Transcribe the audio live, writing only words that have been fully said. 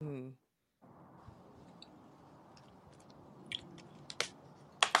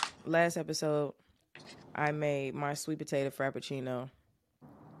last episode, I made my sweet potato frappuccino.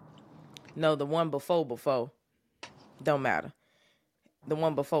 No, the one before. Don't matter. The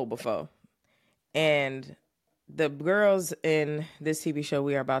one before. And the girls in this TV show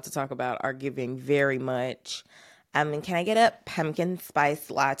we are about to talk about are giving very much. Can I get a pumpkin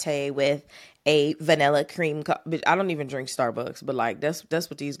spice latte with a vanilla cream? I don't even drink Starbucks, but like that's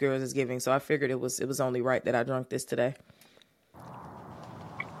what these girls is giving. So I figured it was only right that I drank this today.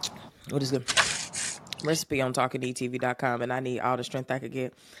 What is good? Recipe on talkingetv.com, and I need all the strength I could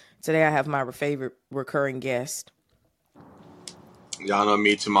get. Today I have my favorite recurring guest. Y'all know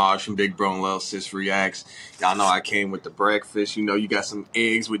me, Tamaj from Big Bro and Little Sis Reacts. Y'all know I came with the breakfast. You know, you got some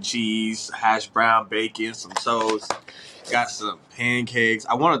eggs with cheese, hash brown bacon, some toast. Got some pancakes.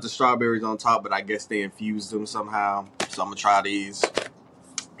 I wanted the strawberries on top, but I guess they infused them somehow. So I'm going to try these.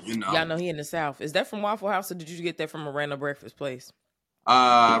 You know. Y'all know he in the South. Is that from Waffle House, or did you get that from a random breakfast place?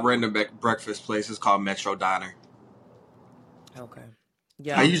 Random breakfast place. It's called Metro Diner. Okay.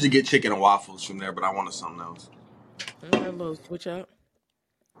 Yeah. I usually get chicken and waffles from there, but I wanted something else. A little switch up.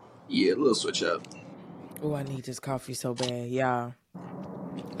 Yeah, a little switch up. Oh, I need this coffee so bad. Yeah.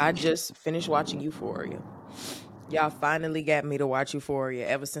 I just finished watching Euphoria. Y'all finally got me to watch Euphoria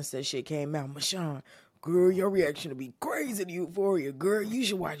ever since that shit came out. Mashawn, girl, your reaction to be crazy to Euphoria. Girl, you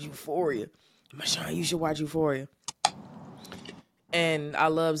should watch Euphoria. Mashawn, you should watch Euphoria. And I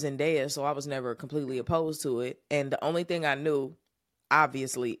love Zendaya, so I was never completely opposed to it. And the only thing I knew,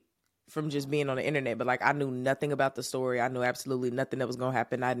 obviously, from just being on the internet, but like I knew nothing about the story. I knew absolutely nothing that was going to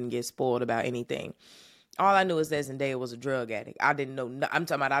happen. I didn't get spoiled about anything. All I knew is that Zendaya was a drug addict. I didn't know. I'm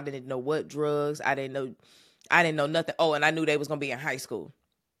talking about I didn't know what drugs. I didn't know nothing. Oh, and I knew they was going to be in high school.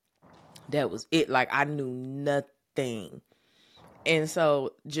 That was it. Like I knew nothing. And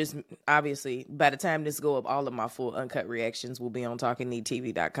so just obviously by the time this go up, all of my full uncut reactions will be on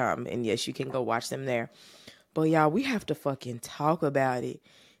talkingetv.com. And yes, you can go watch them there. But y'all, we have to fucking talk about it.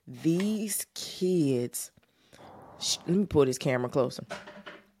 These kids, let me pull this camera closer.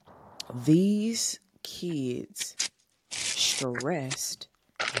 These kids stressed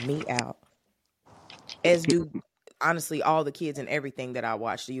me out. As do, honestly, all the kids and everything that I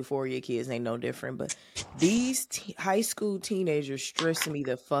watch. The Euphoria kids ain't no different. But these high school teenagers stress me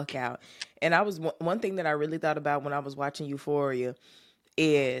the fuck out. And I was one thing that I really thought about when I was watching Euphoria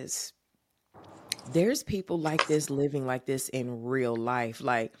is there's people like this living like this in real life.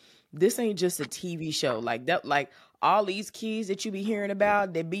 Like this ain't just a TV show. Like that, like all these kids that you be hearing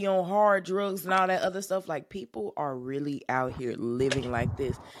about that be on hard drugs and all that other stuff. Like people are really out here living like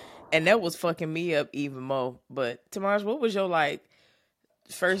this. And that was fucking me up even more. But Tamaj, what was your like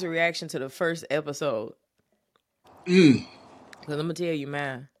first reaction to the first episode? Because I'm gonna tell you,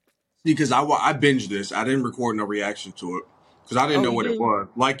 man. Because I binged this. I didn't record no reaction to it. Because I didn't know what it was.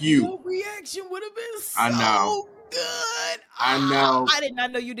 Like you. Your reaction would have been so I know. good. I know. I did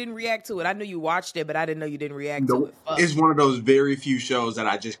not know you didn't react to it. I knew you watched it, but I didn't know you didn't react to it. Fuck. It's one of those very few shows that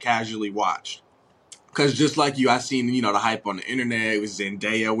I just casually watched. Because just like you, I seen, the hype on the internet. It was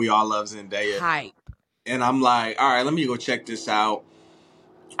Zendaya. We all love Zendaya. Hype. And I'm like, all right, let me go check this out.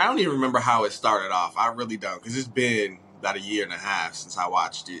 I don't even remember how it started off. I really don't. Because it's been about a year and a half since I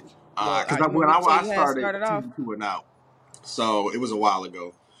watched it. Because when I started season 2 and out. So it was a while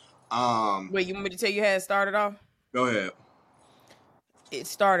ago. Wait, you want me to tell you how it started off? Go ahead. It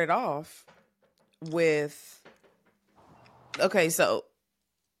started off with, okay, so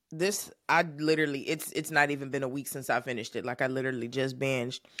this, I literally, it's not even been a week since I finished it. Like I literally just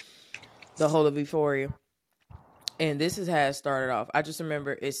binged the whole of Euphoria. And this is how it started off. I just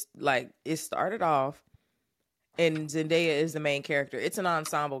remember it's like, it started off and Zendaya is the main character. It's an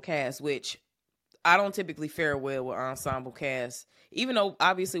ensemble cast, which I don't typically fare well with ensemble casts. Even though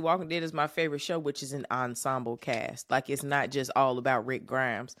obviously Walking Dead is my favorite show, which is an ensemble cast. Like it's not just all about Rick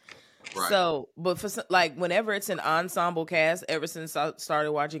Grimes. Right. So, but for like whenever it's an ensemble cast, ever since I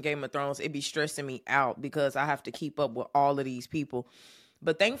started watching Game of Thrones, it be stressing me out because I have to keep up with all of these people.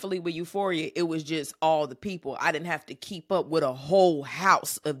 But thankfully with Euphoria, it was just all the people. I didn't have to keep up with a whole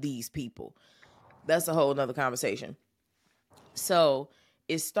house of these people. That's a whole nother conversation. So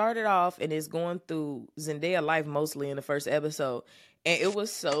it started off and it's going through Zendaya life mostly in the first episode. And it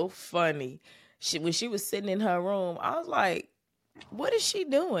was so funny. When she was sitting in her room, I was like, what is she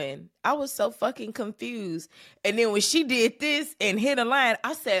doing? I was so fucking confused. And then when she did this and hit a line,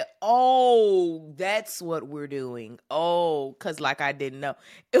 I said, oh, that's what we're doing. Oh, because like I didn't know.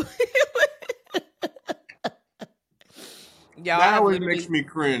 Y'all, that always makes me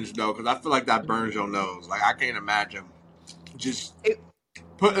cringe, though, because I feel like that burns your nose. Like, I can't imagine just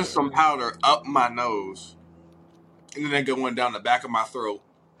putting some powder up my nose and then going down the back of my throat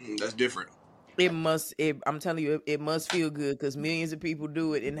That's different. I'm telling you, it must feel good because millions of people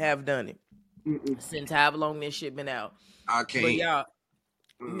do it and have done it Mm-mm. since however long this shit been out. I But can't. y'all,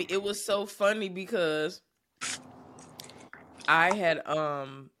 Mm. it was so funny because I had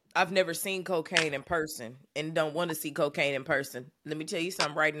I've never seen cocaine in person and don't want to see cocaine in person. Let me tell you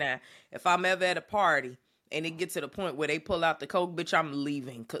something right now. If I'm ever at a party and it gets to the point where they pull out the coke, bitch, I'm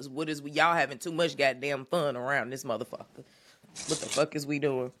leaving. Cause what is y'all having too much goddamn fun around this motherfucker? What the fuck is we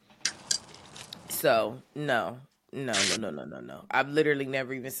doing? So no. I've literally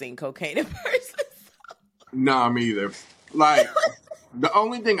never even seen cocaine in person. Nah, me either. Like, the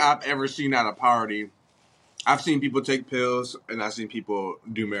only thing I've ever seen at a party, I've seen people take pills and I've seen people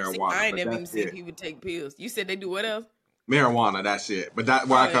do See, I marijuana, ain't but never that's even seen it. people take pills. You said they do what else? Marijuana, that's it. But that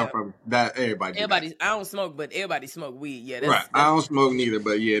where Oh I come yeah. from, that everybody do that. I don't smoke, but everybody smoke weed. Yeah, Right. I that's don't smoke neither,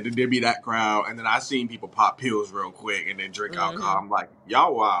 but yeah, there be that crowd, and then I seen people pop pills real quick and then drink alcohol. mm-hmm. I'm like,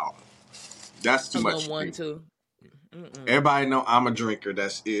 y'all, wow, that's too A little much for one me. too. Mm-mm. Everybody know I'm a drinker.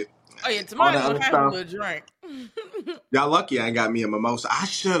 That's it. Oh yeah, All tomorrow that gonna other have a stuff, little drink. y'all lucky I ain't got me a mimosa. I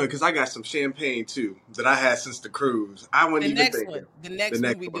should have, cause I got some champagne too that I had since the cruise. I wasn't even thinking. The The next one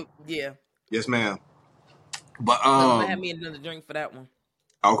next we one, do, yeah, yes, ma'am. But because I'm gonna have me another drink for that one.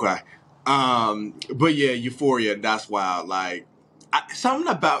 okay. But yeah, Euphoria, that's wild. Like,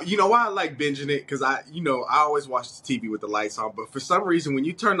 something about, you know why I like binging it? Because I always watch the TV with the lights on, but for some reason, when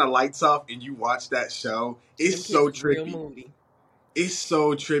you turn the lights off and you watch that show, it's Them kids so is real trippy. moody. It's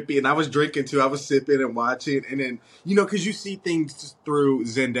so trippy. And I was drinking too. I was sipping and watching. And then, because you see things through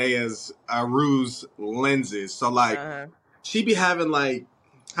Zendaya's Rue's lenses. So, like, Uh huh. she be having, like,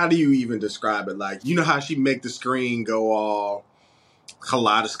 how do you even describe it? Like, you know how she make the screen go all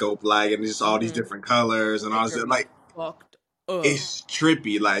kaleidoscope like, and just all these Mm-hmm. different colors and all That this. girl be Like, fucked up. it's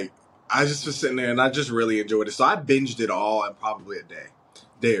trippy. Like, I just was sitting there and I just really enjoyed it. So I binged it all in probably a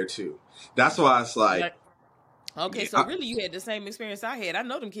day or two. That's why it's like, Like, okay, yeah, so really, you had the same experience I had. I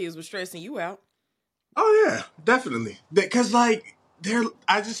know them kids were stressing you out. oh yeah, definitely. Because like,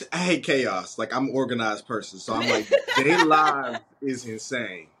 I hate chaos. Like, I'm an organized person, so I'm like, their lives is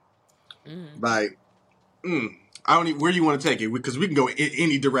insane. Mm-hmm. Like, I don't even, where do you want to take it? Because we can go in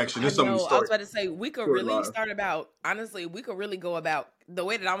any direction. I There's so many know. I was about to say we could story really lines. start about honestly. We could really go about the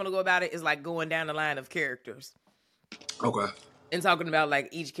way that I'm gonna go about it is like going down the line of characters Okay. and talking about like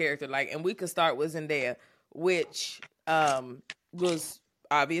each character. Like, and we could start with Zendaya, which was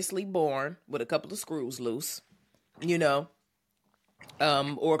obviously born with a couple of screws loose, you know,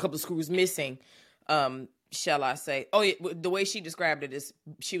 or a couple of screws missing. Shall I say? Oh, yeah, the way she described it is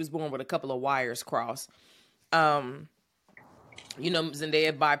she was born with a couple of wires crossed. Um,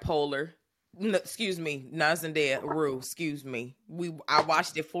 Zendaya bipolar. No, excuse me, not Zendaya. Rue. Excuse me. I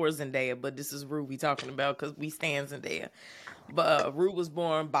watched it for Zendaya, but this is Rue we talking about because we stand Zendaya. But Rue was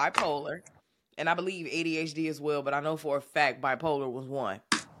born bipolar, and I believe ADHD as well. But I know for a fact bipolar was one.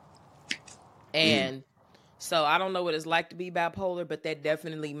 Mm. And so I don't know what it's like to be bipolar, but that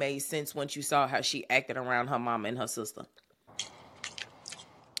definitely made sense once you saw how she acted around her mom and her sister.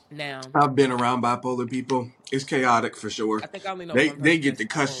 Now, I've been around bipolar people. It's chaotic for sure. I think I only know They one they person get that's to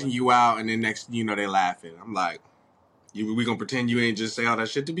cussing bipolar. you out, and then next thing you know they laughing. I'm like, we gonna pretend you ain't just say all that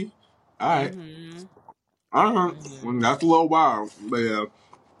shit to me? All right, Mm-hmm. all right. Mm-hmm. Well, that's a little wild, but yeah,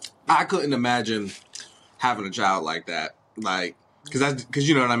 I couldn't imagine having a child like that. Like, because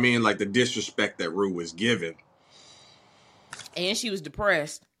you know what I mean. Like the disrespect that Rue was given. And she was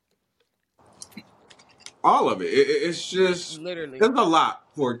depressed. All of it. It's just Literally. it's a lot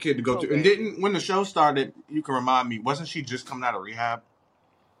for a kid to go Oh, through. And baby. didn't when the show started, you can remind me, wasn't she just coming out of rehab?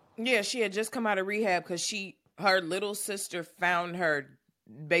 Yeah, she had just come out of rehab because her little sister found her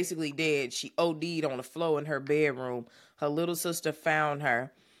basically dead. She OD'd on the floor in her bedroom. Her little sister found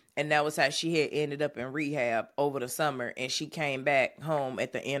her, and that was how she had ended up in rehab over the summer. And she came back home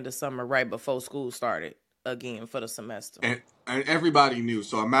at the end of summer, right before school started again for the semester. And everybody knew.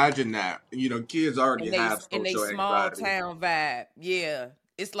 So imagine that. Kids already And they have in they social small anxiety. town vibe. Yeah.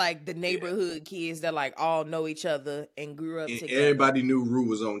 It's like the Yeah. neighborhood kids that like all know each other and grew up And together. everybody knew Rue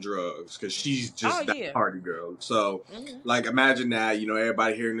was on drugs because she's Oh just that yeah. party girl. So, Hmm. like, imagine that.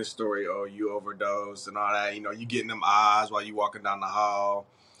 Everybody hearing this story. Oh, you overdosed and all that. You getting them eyes while you walking down the hall.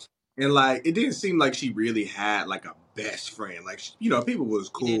 And like, it didn't seem like she really had like a best friend. Like, people was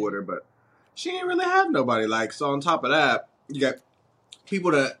You cool with didn't. her, but she didn't really have nobody. Like, so on top of that, you got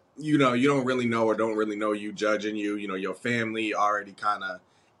people that you don't really know or don't really know you judging you. Your family already kind of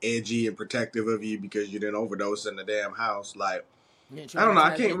edgy and protective of you because you didn't overdose in the damn house. Like, You I don't know.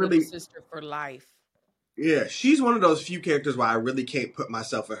 I traumatize can't your little really. sister for life. Yeah, she's one of those few characters where I really can't put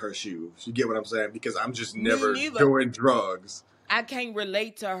myself in her shoes. You get what I'm saying? Because I'm just Me never neither. doing drugs. I can't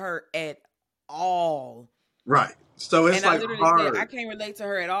relate to her at all. Right. So it's And I like literally said I hard. can't relate to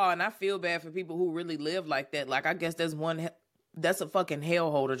her at all, and I feel bad for people who really live like that. Like I guess that's a fucking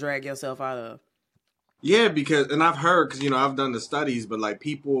hellhole to drag yourself out of. Yeah, because and I've heard because I've done the studies, but like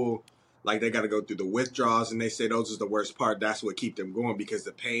people like they got to go through the withdrawals, and they say those is the worst part. That's what keep them going because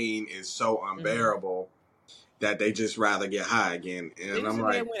the pain is so Mm-hmm. unbearable that they just rather get high again. And Didn't I'm she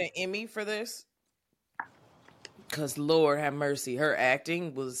man like, win an Emmy for this? Cause Lord have mercy, her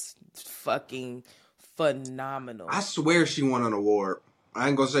acting was fucking phenomenal. I swear she won an award. I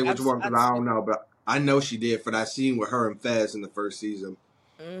ain't gonna say which one I because I don't know, but I know she did for that scene with her and Fez in the first season.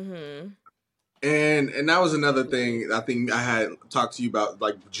 mm-hmm. And that was She another did. thing I think I had talked to you about,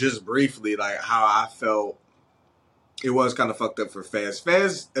 like just briefly, like how I felt it was kind of fucked up for Fez.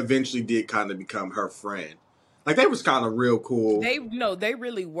 Fez eventually did kind of become her friend. Like they was kind of real cool. They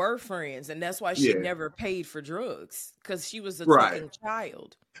really were friends, and that's why she Yeah, never paid for drugs because she was a right. fucking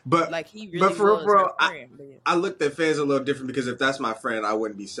child. But Like he but really for real, was her bro, friend. But I looked at Fez a little different because if that's my friend, I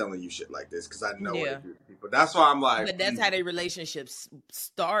wouldn't be selling you shit like this because I know what yeah, it do to people. That's why I'm like, but that's how their relationships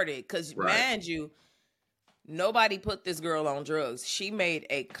started. Because right, mind you, nobody put this girl on drugs. She made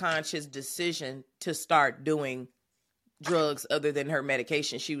a conscious decision to start doing drugs other than her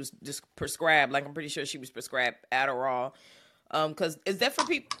medication. She was just prescribed. Like I'm pretty sure she was prescribed Adderall. Cause is that for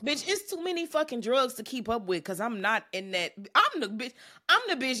people? Bitch, it's too many fucking drugs to keep up with. Cause I'm not in that. I'm the bitch. I'm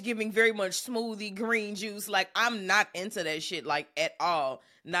the bitch giving very much smoothie, green juice. Like I'm not into that shit like at all.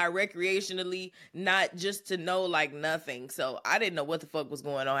 Not recreationally, not just to know like nothing. So I didn't know what the fuck was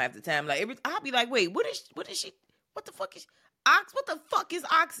going on half the time. Like I'll be like, wait, what is she? What the fuck is ox? What the fuck is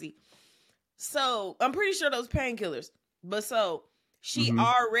oxy? So I'm pretty sure those painkillers. But so she mm-hmm.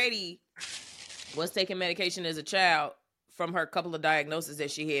 already was taking medication as a child from her couple of diagnoses that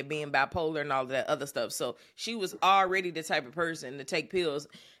she had, being bipolar and all of that other stuff. So she was already the type of person to take pills.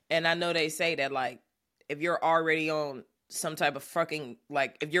 And I know they say that like if you're already on some type of fucking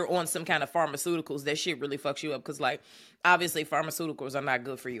like if you're on some kind of pharmaceuticals, that shit really fucks you up because like obviously pharmaceuticals are not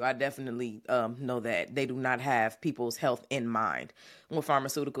good for you. I definitely know that they do not have people's health in mind with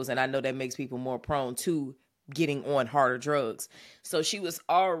pharmaceuticals, and I know that makes people more prone to getting on harder drugs. So she was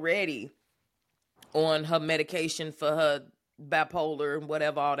already on her medication for her bipolar and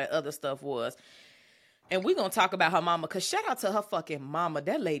whatever all that other stuff was. And we're going to talk about her mama because shout out to her fucking mama.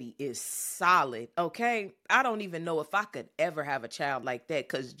 That lady is solid, okay? I don't even know if I could ever have a child like that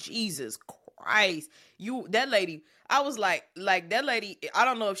because Jesus Christ. That lady, I was like that lady, I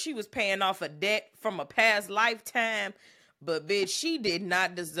don't know if she was paying off a debt from a past lifetime, but bitch, she did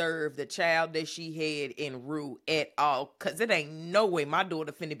not deserve the child that she had in Rue at all. Cause it ain't no way my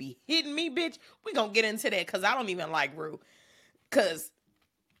daughter finna be hitting me, bitch. We gonna get into that cause I don't even like Rue. Cause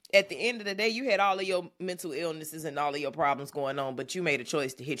at the end of the day, you had all of your mental illnesses and all of your problems going on, but you made a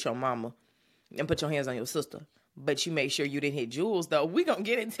choice to hit your mama and put your hands on your sister. But you made sure you didn't hit Jules, though. We gonna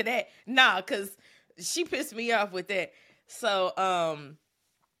get into that. Nah, cause she pissed me off with that. So,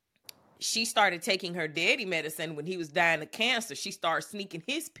 she started taking her daddy medicine when he was dying of cancer. She started sneaking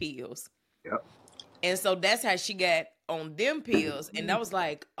his pills. Yep. And so that's how she got on them pills. And I was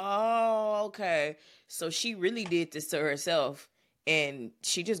like, oh, okay. So she really did this to herself. And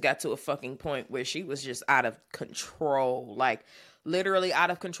she just got to a fucking point where she was just out of control. Like, literally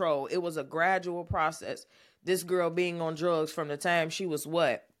out of control. It was a gradual process. This girl being on drugs from the time she was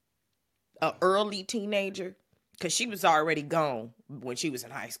what? A early teenager? Because she was already gone when she was in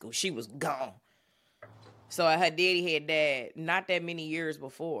high school. She was gone. So her daddy had died not that many years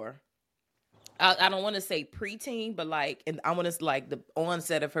before. I don't want to say preteen, but like, and I want to like the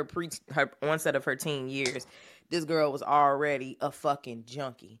onset of her onset of her teen years. This girl was already a fucking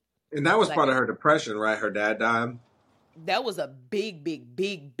junkie. And that was Like part of her depression, right? Her dad dying. that was a big, big,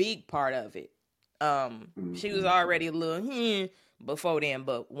 big, big part of it. She was Mm-hmm. already a little before then,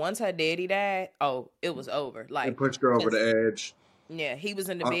 but once her daddy died, oh, it was over. It Like, pushed her over cause the edge. yeah, he was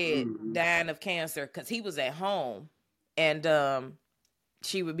in the bed Mm-hmm. dying of cancer because he was at home, and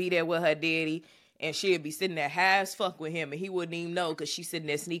she would be there with her daddy, and she'd be sitting there high as fuck with him, and he wouldn't even know because she's sitting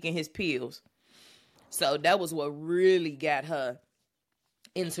there sneaking his pills. So that was what really got her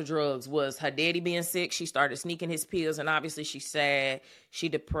into drugs was her daddy being sick. She started sneaking his pills, and obviously she's sad, she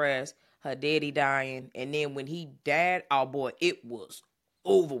depressed, her daddy dying, and then when he died, oh boy, it was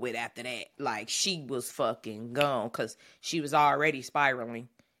over with after that. Like she was fucking gone because she was already spiraling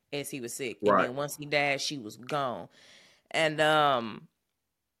as he was sick, and Right. then once he died, she was gone. And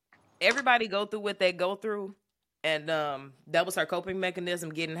everybody go through what they go through, and that was her coping mechanism,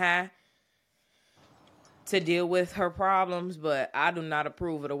 getting high to deal with her problems. But I do not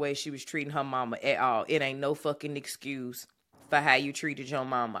approve of the way she was treating her mama at all. It ain't no fucking excuse for how you treated your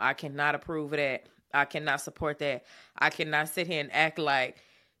mama. I cannot approve of that. I cannot support that. I cannot sit here and act like,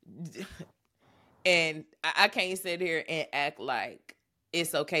 and I can't sit here and act like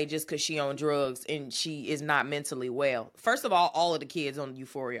it's okay just because she on drugs and she is not mentally well. First of all of the kids on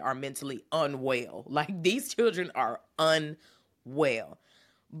Euphoria are mentally unwell. Like, these children are unwell.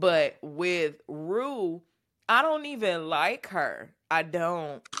 But with Rue, I don't even like her. I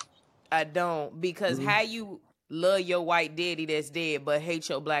don't. Because Mhm. how you love your white daddy that's dead but hate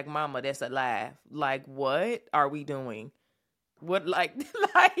your black mama that's alive? Like, what are we doing? What, like,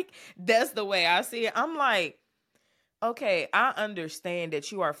 like, that's the way I see it. I'm like, okay, I understand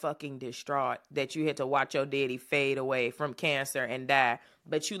that you are fucking distraught that you had to watch your daddy fade away from cancer and die,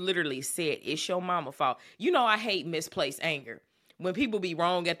 but you literally said it's your mama fault. You know, I hate misplaced anger. When people be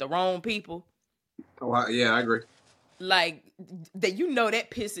wrong at the wrong people, Oh, yeah, I agree. like, that, you know, that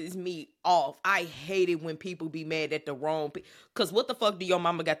pisses me off. I hate it when people be mad at the wrong people. Because what the fuck do your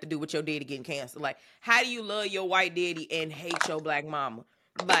mama got to do with your daddy getting cancer? Like, how do you love your white daddy and hate your black mama?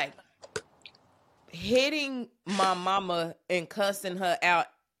 Like, hitting my mama and cussing her out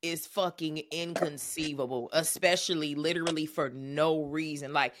is fucking inconceivable, especially literally for no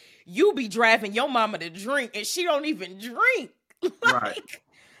reason. Like, you be driving your mama to drink and she don't even drink. Right. Like,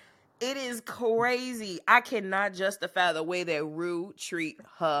 it is crazy. I cannot justify the way that Rue treat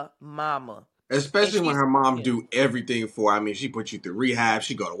her mama. And Especially when she's, her mom yeah, do everything for her. I mean, she put you through rehab.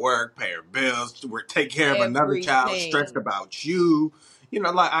 She go to work, pay her bills, take care of another child, stressed everything. about you. You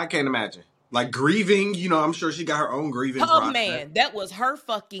know, like, I can't imagine. Like, grieving, you know, I'm sure she got her own grieving Her process. man. That was her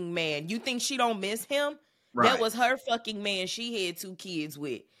fucking man. You think she don't miss him? That Right. was her fucking man she had 2 kids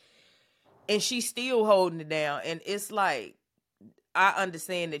with. And she's still holding it down. And it's like, I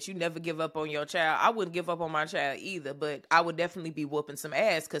understand that you never give up on your child. I wouldn't give up on my child either, but I would definitely be whooping some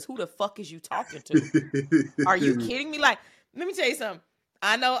ass, because who the fuck is you talking to? Are you kidding me? Like, let me tell you something.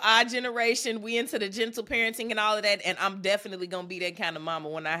 I know our generation, we into the gentle parenting and all of that, and I'm definitely gonna be that kind of mama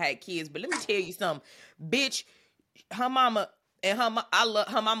when I had kids. But let me tell you something, bitch. Her mama and I love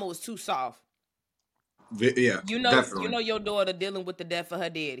her mama was too soft. Yeah, You definitely. know your daughter dealing with the death of her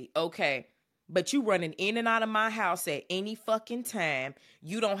daddy. Okay. But you running in and out of my house at any fucking time.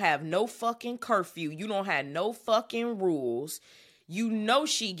 You don't have no fucking curfew. You don't have no fucking rules. You know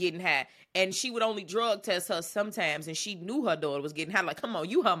she getting high. And she would only drug test her sometimes, and she knew her daughter was getting high. Like, come on,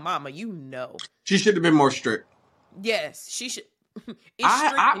 you her mama, you know. She should have been more strict. Yes, she should. It's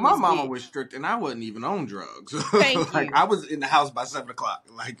strict in My this mama was bitch. strict, and I wasn't even on drugs. Thank Like, I you. was in the house by 7 o'clock.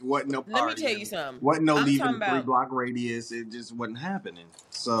 Like, wasn't no Let me tell you partying, something. wasn't no I'm leaving talking the three about. block radius. It just wasn't happening.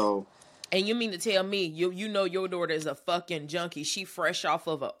 So, And you mean to tell me you know your daughter is a fucking junkie? She fresh off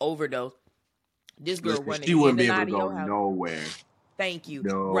of an overdose. This girl listen, running she in wouldn't be and able to out of go your house. nowhere. Thank you.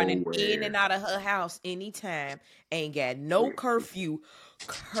 Running in and Nowhere. out of her house anytime. Ain't got no curfew.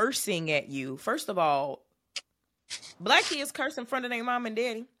 Cursing at you. First of all, black kids curse in front of their mom and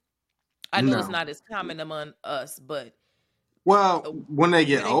daddy. I know it's No. not as common among us, but Well, when they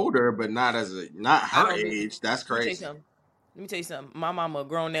where get they, older, but not I her don't do. age. That's Let me tell you crazy. something. Let me tell you something. My mama a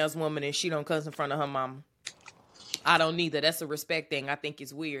grown ass woman and she don't cuss in front of her mama. I don't neither. That's a respect thing. I think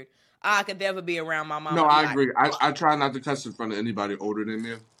it's weird. I could never be around my No, mama a I lot. agree. I try not to cuss in front of anybody older than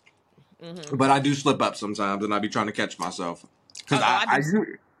me, Mm-hmm. but I do slip up sometimes, and I be trying to catch myself because Oh no, I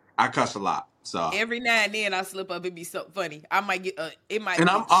do. I cuss a lot. So, Every now and then I slip up. It'd be so funny. I might get. It might and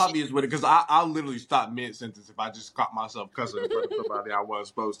be I'm shit. obvious with it because I'll literally stop mid sentence if I just caught myself cussing in front of somebody I wasn't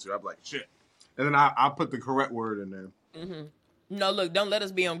supposed to. I'm like, shit, and then I put the correct word in there. Mm-hmm. No, look, don't let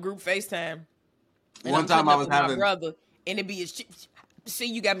us be on group FaceTime. And One I'm time cutting I up was with my having brother, and it be a shit. See,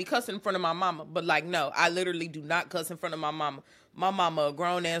 you got me cussing in front of my mama, but like, no, I literally do not cuss in front of my mama. My mama, a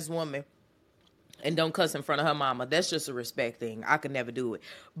grown ass woman, and don't cuss in front of her mama. That's just a respect thing. I could never do it.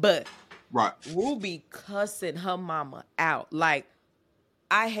 But right. Ruby cussing her mama out. Like,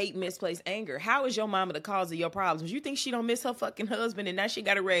 I hate misplaced anger. How is your mama the cause of your problems? You think she don't miss her fucking husband and now she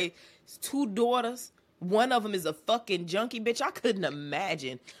got to raise 2 daughters? One of them is a fucking junkie, bitch. I couldn't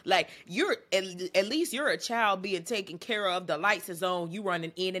imagine. Like, you're at least you're a child being taken care of. The lights is on. You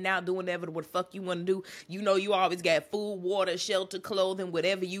running in and out, doing whatever the fuck you want to do. You know you always got food, water, shelter, clothing,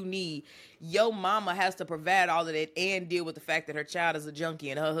 whatever you need. Your mama has to provide all of that and deal with the fact that her child is a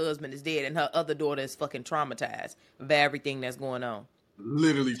junkie and her husband is dead and her other daughter is fucking traumatized of everything that's going on.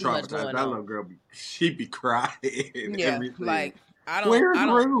 Literally Too much traumatized. going That on. little girl, she be crying and Yeah, everything. like Where's I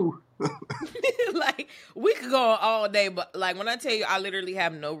don't Rue? like, we could go on all day, but like when I tell you I literally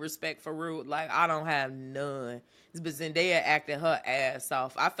have no respect for Rude, like I don't have none. But Zendaya acted her ass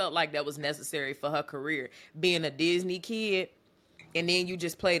off. I felt like that was necessary for her career. Being a Disney kid and then you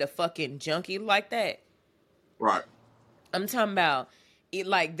just played a fucking junkie like that. Right. I'm talking about it,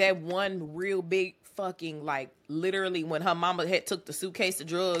 like that one real big fucking, like, literally when her mama had took the suitcase of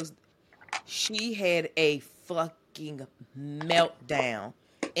drugs, she had a fucking meltdown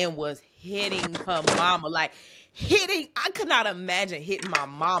and was hitting her mama, like hitting. I could not imagine hitting my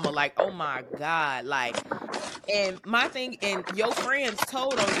mama, like, oh my god, like. And my thing, and your friends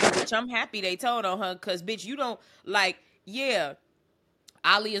told on you, which I'm happy they told on her, because bitch, you don't, like, yeah,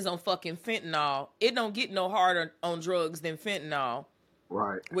 Ali is on fucking fentanyl. It don't get no harder on drugs than fentanyl,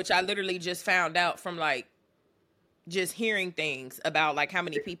 Right. which I literally just found out from, like, just hearing things about, like, how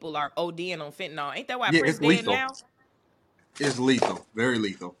many people are ODing on fentanyl. Ain't that why Yeah, Prince it's dead lethal. now? It's lethal. Very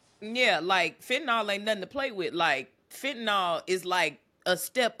lethal. Yeah, like, fentanyl ain't nothing to play with. Like, fentanyl is like a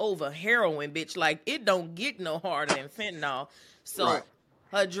step over heroin, bitch. Like, it don't get no harder than fentanyl. Right. So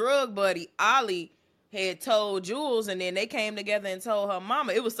her drug buddy Ollie had told Jules, and then they came together and told her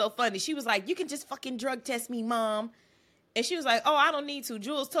mama. It was so funny. She was like, "You can just fucking drug test me, mom." And she was like, "Oh, I don't need to.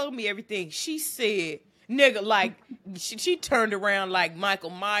 Jules told me everything." She said, "Nigga," like, she turned around like Michael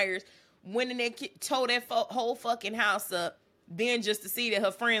Myers, went in there, tore that whole fucking house up. Then just to see that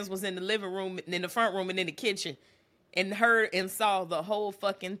her friends was in the living room, in the front room, and in the kitchen, and heard and saw the whole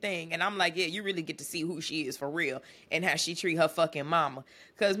fucking thing. And I'm like, yeah, you really get to see who she is for real and how she treat her fucking mama.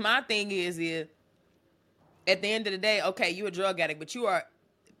 Because my thing is at the end of the day, okay, you a drug addict, but you are,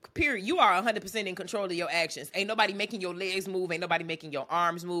 period, you are 100% in control of your actions. Ain't nobody making your legs move. Ain't nobody making your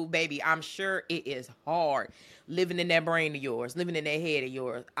arms move, baby. I'm sure it is hard living in that brain of yours, living in that head of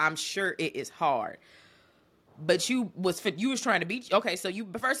yours. I'm sure it is hard. But you was trying to beat. Okay, so you,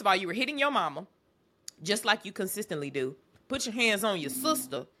 first of all, you were hitting your mama, just like you consistently do. Put your hands on your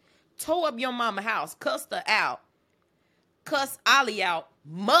sister, tore up your mama house, cussed her out, cussed Ollie out,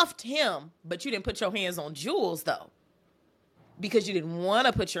 muffed him, but you didn't put your hands on Jules though, because you didn't want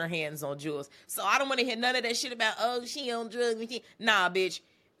to put your hands on Jules. So I don't want to hear none of that shit about, oh, she on drugs. Nah, bitch.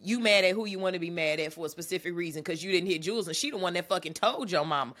 You mad at who you want to be mad at for a specific reason, because you didn't hit Jules, and she the one that fucking told your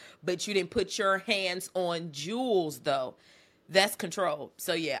mama. But you didn't put your hands on Jules, though. That's control.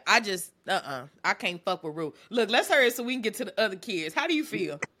 So, yeah, I just, I can't fuck with Rue. Look, let's hurry so we can get to the other kids. How do you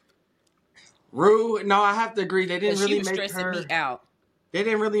feel? Rue, no, I have to agree. They didn't Because she really was make stressing me her. out. They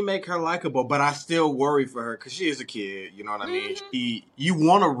didn't really make her likable, but I still worry for her because she is a kid. You know what I mean? Mm-hmm. You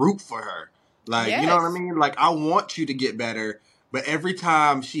want to root for her, like, you know what I Yes. mean? Like, I want you to get better, but every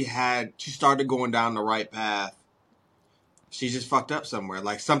time she started going down the right path, she just fucked up somewhere.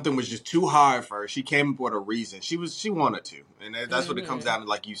 Like, something was just too hard for her. She came up with a reason. She wanted to, and that's what it comes Mm-hmm. down to.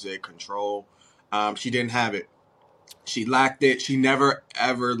 Like you said, control. She didn't have it. She lacked it. She never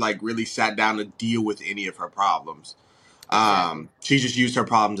ever like really sat down to deal with any of her problems. Exactly. She just used her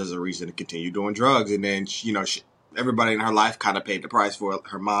problems as a reason to continue doing drugs, and then everybody in her life kind of paid the price for it.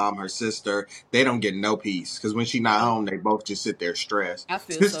 Her mom, her sister, they don't get no peace because when she's not Nope. home, they both just sit there stressed. I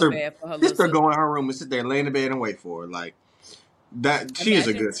feel so Sister, bad for her little sister, sister. go in her room and sit there, lay in the bed and wait for her. Like that, she is a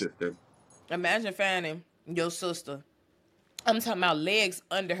Imagine, good sister. imagine finding your sister. I'm talking about legs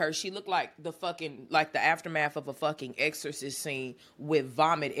under her. She looked like the fucking, like the aftermath of a fucking exorcist scene with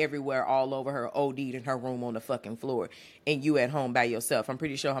vomit everywhere all over her, OD'd in her room on the fucking floor. And you at home by yourself. I'm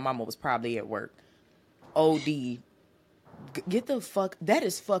pretty sure her mama was probably at work. OD. Get the fuck, that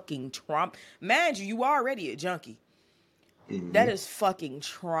is fucking trauma. Mind you, you already a junkie. Mm-hmm. That is fucking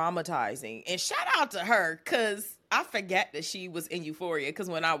traumatizing. And shout out to her, because I forgot that she was in Euphoria. Because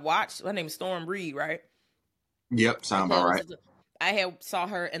when I watched, her name is Storm Reed, right? Yep, I sound tell about her right. sister, I had saw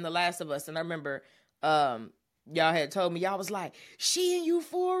her in The Last of Us, and I remember y'all had told me, y'all was like, she in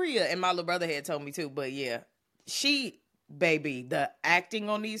Euphoria, and my little brother had told me too. But yeah, she, baby, the acting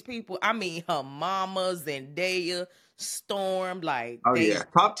on these people. I mean, her mama, Zendaya, Storm, like Oh they yeah,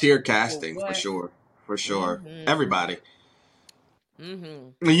 top tier for casting for what? sure, for sure. Mm-hmm. Everybody.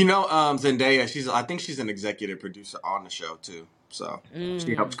 Mm-hmm. You know, Zendaya. I think she's an executive producer on the show too, so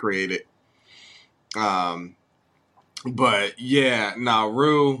she helps Mm. create it. Um, But yeah, no,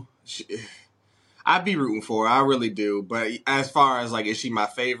 Rue, I'd be rooting for her. I really do. But as far as like, is she my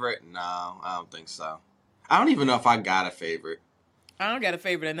favorite? No, I don't think so. I don't even know if I got a favorite. I don't got a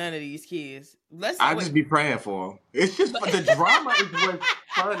favorite of none of these kids. Let's I wait. just be praying for them. It's just But the drama is what's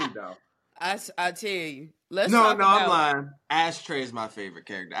funny though. I tell you, let's No, talk no, I'm about. lying. Ashtray is my favorite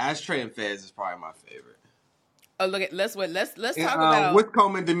character. Ashtray and Fez is probably my favorite. Oh, look at, let's wait. Let's And, talk about. what's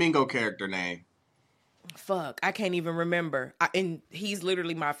Coleman Domingo character name? Fuck, I can't even remember. And he's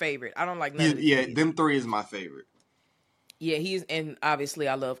literally my favorite. I don't like none of the Yeah, kids. them three is my favorite. Yeah, and obviously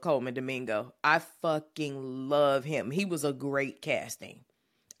I love Coleman Domingo. I fucking love him. He was a great casting.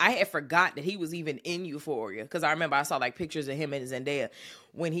 I had forgot that he was even in Euphoria, because I remember I saw like pictures of him and Zendaya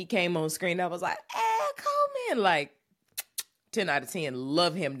when he came on screen. I was like, Coleman, like, 10 out of 10.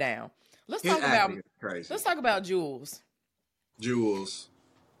 Love him down. Let's His talk about acting is crazy. Jules. Jules.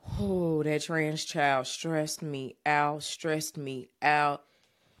 Oh, that trans child stressed me out, stressed me out,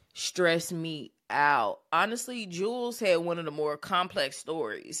 stressed me out. Honestly, Jules had one of the more complex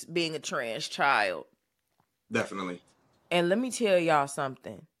stories being a trans child. Definitely. And let me tell y'all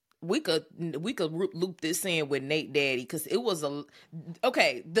something. We could loop this in with Nate Daddy because it was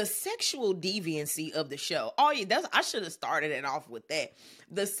the sexual deviancy of the show. Oh yeah, I should have started it off with that.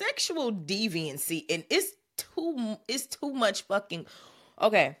 The sexual deviancy, and it's too much fucking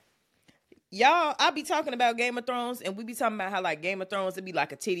okay. Y'all, I be talking about Game of Thrones, and we be talking about how like Game of Thrones it be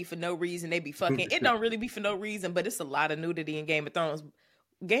like a titty for no reason. They be fucking. It don't really be for no reason, but it's a lot of nudity in Game of Thrones.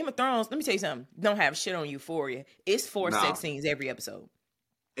 Game of Thrones, let me tell you something. Don't have shit on Euphoria. It's 4 sex scenes every episode.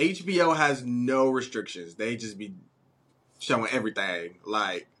 HBO has no restrictions. They just be showing everything.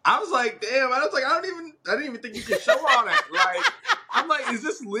 Like I was like, damn. I was like, I didn't even think you could show all that. Like I'm like, is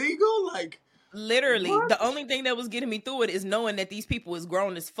this legal? Like literally, what? The only thing that was getting me through it is knowing that these people is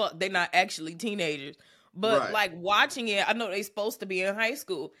grown as fuck. They're not actually teenagers. But like watching it, I know they're supposed to be in high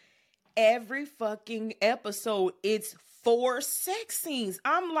school. Every fucking episode, it's 4 sex scenes.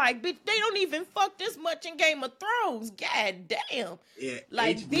 I'm like, bitch, they don't even fuck this much in Game of Thrones. God damn. Yeah,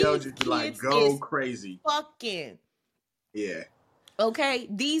 like HBO these just kids like go crazy. Fucking. Yeah. Okay,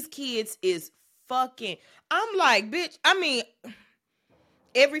 these kids is fucking. I'm like, bitch. I mean,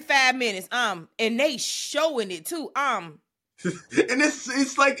 every 5 minutes, and they showing it too. And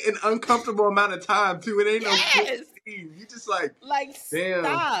it's like an uncomfortable amount of time too. It ain't no scene. You just like damn.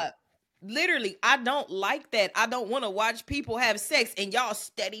 Stop. Literally, I don't like that. I don't want to watch people have sex and y'all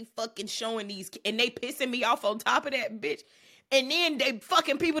steady fucking showing these, and they pissing me off on top of that, bitch. And then they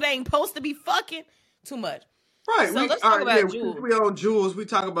fucking people that ain't supposed to be fucking. Too much. Right. So let's talk about Jules. Since we on Jules, we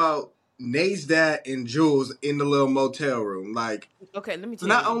talk about Nate's dad and Jules in the little motel room. Like, okay, let me tell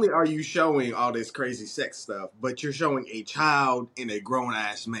you. Not only are you showing all this crazy sex stuff, but you're showing a child and a grown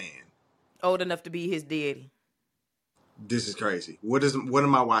ass man old enough to be his daddy. This is crazy. What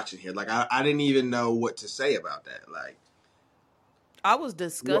am I watching here? Like, I didn't even know what to say about that. Like, I was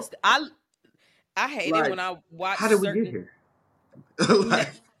disgusted. I hate it when I watch. How did we get here?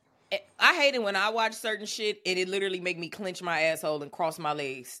 Like, I hate it when I watch certain shit and it literally make me clench my asshole and cross my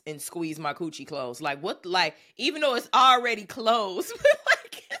legs and squeeze my coochie closed. Like what? Like even though it's already closed,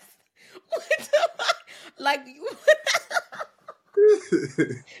 like what the, like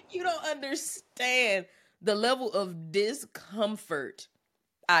you don't understand the level of discomfort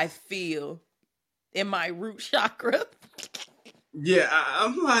I feel in my root chakra. Yeah,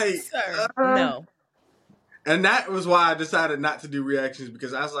 I'm like, sir, no. And that was why I decided not to do reactions,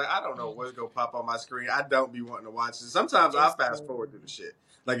 because I was like, I don't know what's going to pop on my screen. I don't be wanting to watch this. Sometimes I fast forward through the shit.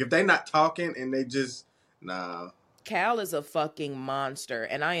 Like, if they not talking and they just, nah. Cal is a fucking monster,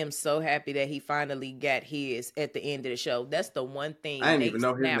 and I am so happy that he finally got his at the end of the show. That's the one thing. I didn't even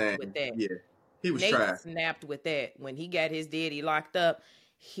know his name. With that. Yeah, he was Nate trash. snapped with that. When he got his daddy locked up,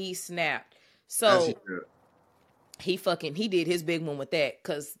 he snapped. So he did his big one with that,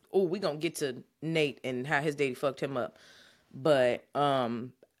 because we gonna get to Nate and how his daddy fucked him up. But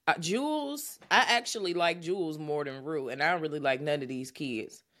Jules, I actually like Jules more than Rue, and I don't really like none of these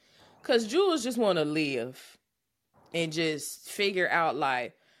kids, because Jules just want to live and just figure out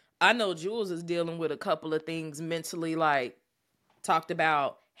life. I know Jules is dealing with a couple of things mentally, like talked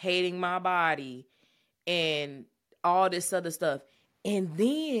about hating my body and all this other stuff. And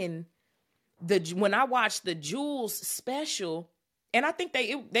then when I watched the Jules special, and I think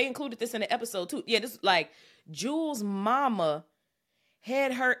they included this in the episode too. Yeah, this like Jules' mama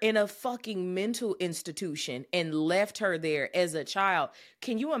had her in a fucking mental institution and left her there as a child.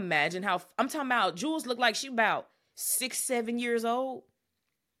 Can you imagine how I'm talking about? Jules looked like she about 6-7 years old.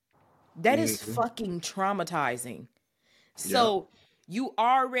 That is fucking traumatizing. So you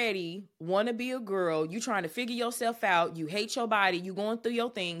already want to be a girl. You trying to figure yourself out. You hate your body. You going through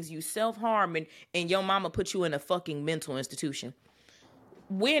your things. You self-harming. And your mama put you in a fucking mental institution.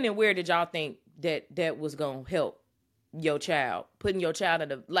 When and where did y'all think that was going to help your child? Putting your child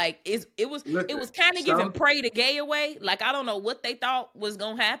in a... Like, it was kind of giving Pray to Gay away. Like, I don't know what they thought was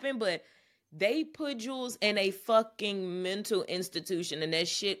going to happen, but they put Jules in a fucking mental institution. And that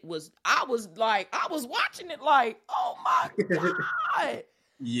shit was... I was watching it like, oh my God.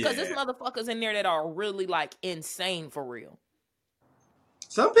 Yeah. Because there's motherfuckers in there that are really, like, insane for real.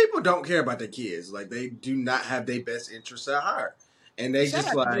 Some people don't care about their kids. Like, they do not have their best interests at heart. And they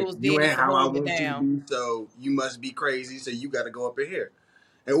just like, you ain't how I want you to be, so you must be crazy, so you got to go up in here.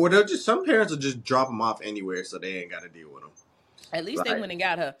 Or they'll just... Some parents will just drop them off anywhere so they ain't got to deal with them. At least they went and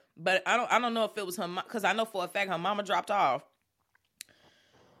got her. But I don't know if it was her mom, because I know for a fact her mama dropped off.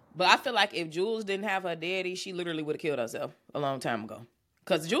 But I feel like if Jules didn't have her daddy, she literally would have killed herself a long time ago.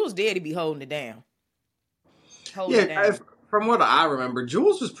 Cause Jules' daddy be holding it down, holding Yeah, it down. from what I remember,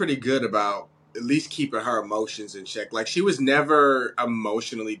 Jules was pretty good about at least keeping her emotions in check. Like she was never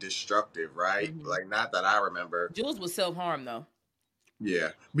emotionally destructive, right? Hmm. Like not that I remember. Jules was self harm though. Yeah,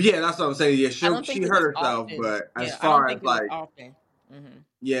 but yeah, that's what I'm saying. Yeah, I don't she think it was hurt herself, often. but as Yeah, I don't far as think it was like often. Hmm.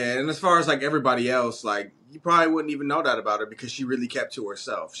 yeah, and as far as like everybody else, like you probably wouldn't even know that about her because she really kept to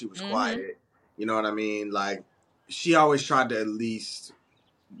herself. She was Hmm. quiet. You know what I mean? Like she always tried to at least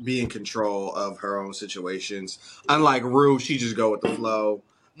be in control of her own situations. Unlike Rue, she just go with the flow.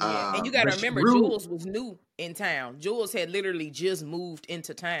 Yeah, and you got to remember, Rue, Jules was new in town. Jules had literally just moved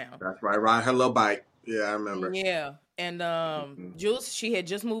into town. that's right, ride her little bike. Yeah, I remember. Yeah, and Mhm. Jules, she had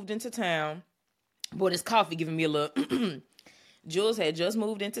just moved into town. Boy, this coffee giving me a little. Jules had just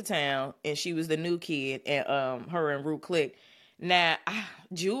moved into town, and she was the new kid, and her and Rue clicked. Now,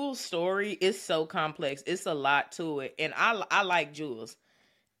 Jules' story is so complex. It's a lot to it, and I like Jules.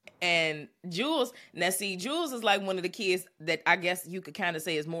 And Jules, now see, Jules is like one of the kids that I guess you could kind of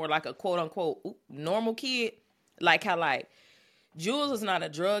say is more like a quote unquote normal kid. Like how like Jules is not a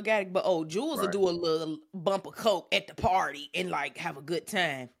drug addict, but oh, Jules will Right. do a little bump of coke at the party and like have a good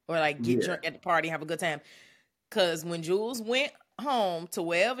time, or like get Yeah. drunk at the party and have a good time. Cause when Jules went home to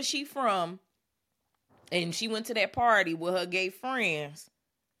wherever she from, and she went to that party with her gay friends,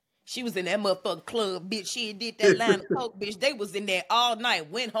 she was in that motherfucking club, bitch. She did that line of coke, bitch. They was in there all night.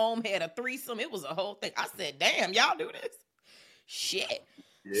 Went home, had a threesome. It was a whole thing. I said, damn, y'all do this? Shit.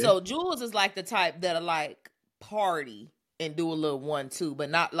 Yeah. So Jules is like the type that'll like party and do a little 1-2, but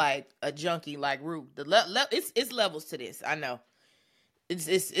not like a junkie like Rue. It's levels to this. I know.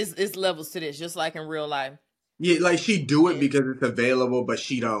 It's levels to this, just like in real life. Yeah, like she do it And because it's available, but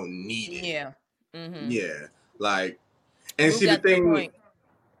she don't need it. yeah. Mm-hmm. Yeah. Like and Rue see the got to the thing point.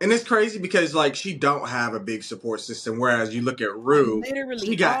 and it's crazy because like she don't have a big support system. Whereas you look at Rue, she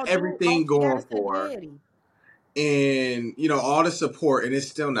Literally, got all everything she got going is that for her. daddy. And you know all the support and it's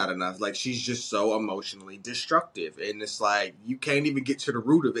still not enough. Like she's just so emotionally destructive and it's like you can't even get to the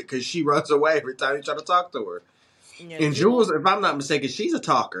root of it because she runs away every time you try to talk to her. Yeah, And Jules, Jules. if I'm not mistaken, she's a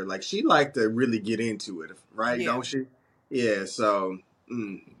talker. Like she like to really get into it, right? Yeah, Don't she? Yeah, so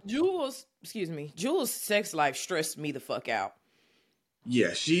Jules. Excuse me. Jules' sex life stressed me the fuck out.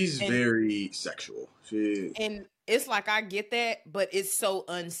 yeah, she's And very sexual. She and it's like I get that, but it's so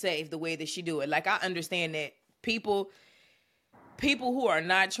unsafe the way that she do it. Like I understand that people who are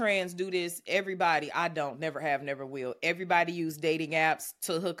not trans do this. Everybody, I don't, never have, never will. Everybody use dating apps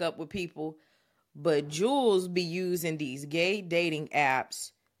to hook up with people, but Jules be using these gay dating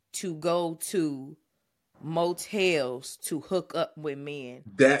apps to go to motels to hook up with men.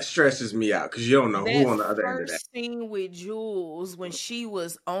 that stresses me out because you don't know who That on the other end of that. first scene with Jules when she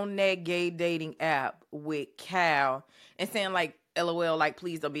was on that gay dating app with Cal and saying like LOL, like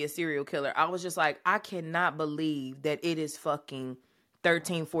please don't be a serial killer. I was just like, I cannot believe that it is fucking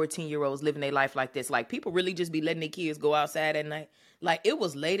 13, 14-year-olds living their life like this. Like people really just be letting their kids go outside at night. Like it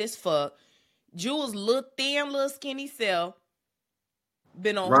was late as fuck. Jules little thin, little skinny self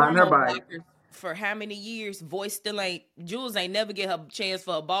been on Riding her hormone bike, blockers for how many years? Voice still ain't. Jules ain't never get her chance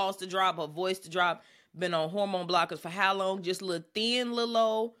for her balls to drop, her voice to drop. Been on hormone blockers for how long? Just little thin, little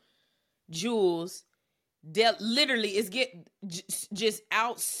old Jules. Literally is just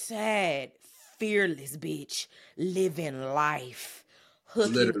outside, fearless bitch, living life,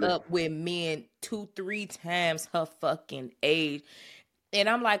 hooking literally. up with men 2-3 times her fucking age. And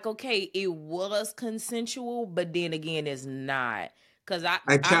I'm like, okay, it was consensual, but then again, it's not. Cause A I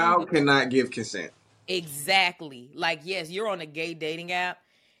remember child cannot give consent. exactly like yes, you're on a gay dating app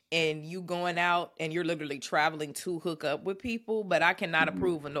and you going out and you're literally traveling to hook up with people, but I cannot Mhm.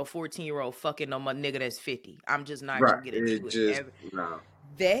 approve of no 14-year-old fucking no my nigga that's 50. I'm just not Right? gonna get It into it. just no.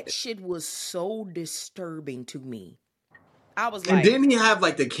 That shit was so disturbing to me. I was And like, didn't he have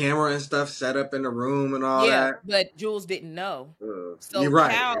like the camera and stuff set up in the room and all yeah, that? but Jules didn't know. You're So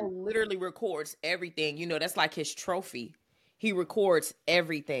right. Cal literally records everything. You know, that's like his trophy. He records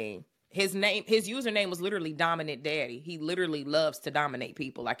everything. His username was literally Dominant Daddy. He literally loves to dominate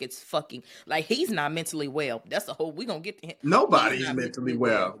people. Like it's fucking like he's not mentally well. That's a whole we gonna get to him. He's Nobody's not mentally mentally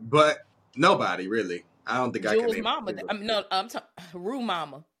well. well, but nobody really. I don't think I can Jules' name mama. a single. I mean, no, Rue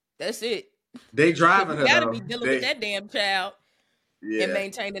mama. That's it. They Cause driving you her gotta though. be dealing with They that damn child and yeah.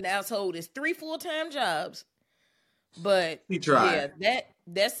 maintaining the household. Is 3 full-time jobs. But He tried. yeah,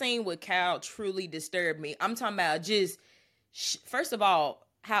 that scene with Kyle truly disturbed me. I'm talking about just first of all,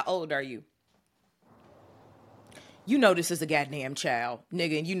 how old are you? You know this is a goddamn child,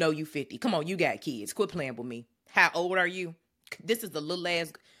 nigga, and you know you 50. Come on, you got kids. Quit playing with me. How old are you? This is a little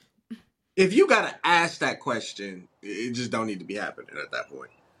ass. if you gotta ask that question, it just don't need to be happening at that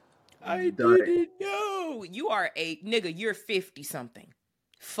point. I Like, didn't know. You are a nigga, you're 50 something.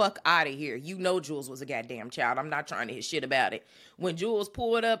 Fuck out of here. You know Jules was a goddamn child. I'm not trying to hit shit about it. When Jules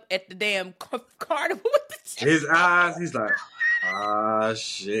pulled up at the damn carnival with the his chick. eyes, he's like, ah,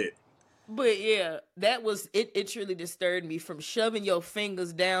 shit. But yeah, that was it. It truly disturbed me from shoving your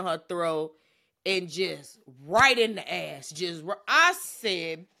fingers down her throat and just right in the ass. I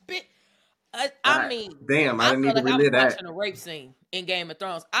said, I Like, mean, damn, I I didn't need felt to like I was relive that. watching a rape scene in Game of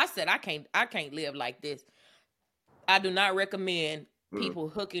Thrones. I said, I can't live like this. I do not recommend Mm, people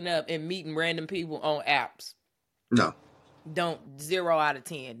hooking up and meeting random people on apps. no. Don't 0 out of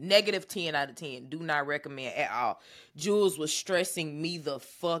 10. Negative 10 out of 10. Do not recommend at all. Jules was stressing me the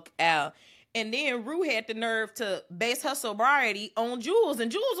fuck out. And then Rue had the nerve to base her sobriety on Jules. And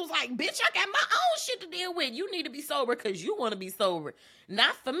Jules was like, bitch, I got my own shit to deal with. You need to be sober because you want to be sober.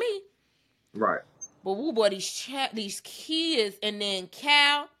 Not for me. Right. But woo boy, these kids, and then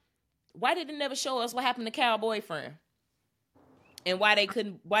Cal. Why did it never show us what happened to Cal's boyfriend? And why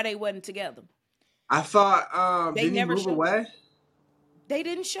they wasn't together? I thought, They didn't he never move showed. away? They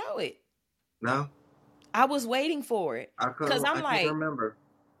didn't show it. No. I was waiting for it. Cause I I'm can't like, remember.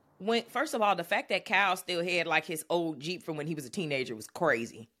 first of all, the fact that Kyle still had like his old Jeep from when he was a teenager was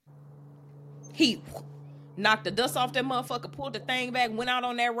crazy. He knocked the dust off that motherfucker, pulled the thing back, went out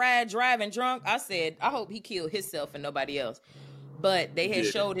on that ride, driving drunk. I said, I hope he killed himself and nobody else. But they had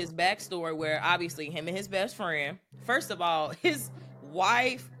showed his backstory where obviously him and his best friend, first of all, his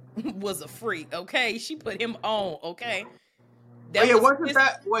wife was a freak, okay? She put him on, okay? Oh That yeah, was wasn't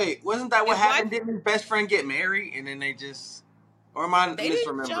that what his wife. happened? Didn't his best friend get married and then they just, or am I They didn't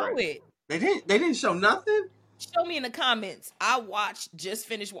show misremembering? it. They didn't show nothing? Show me in the comments. I just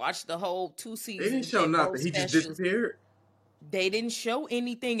finished watching the whole 2 They didn't seasons show and both nothing. He just specials. disappeared? They didn't show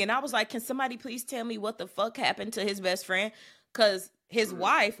anything. And I was like, can somebody please tell me what the fuck happened to his best friend? Because his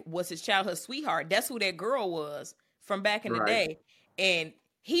wife was his childhood sweetheart. That's who that girl was from back in the Right. day. And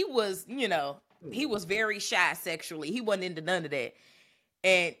he was, he was very shy sexually. He wasn't into none of that.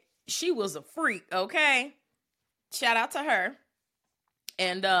 And she was a freak, okay? Shout out to her.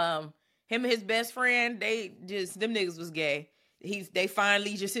 And him and his best friend, them niggas was gay. They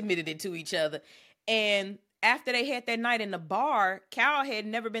finally just admitted it to each other. And after they had that night in the bar, Cal had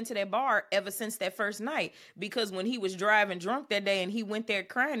never been to that bar ever since that first night. Because when he was driving drunk that day and he went there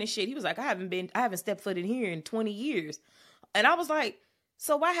crying and shit, he was like, I haven't stepped foot in here in 20 years. And I was like,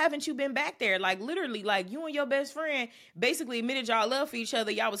 so why haven't you been back there? Like literally, like you and your best friend basically admitted y'all love for each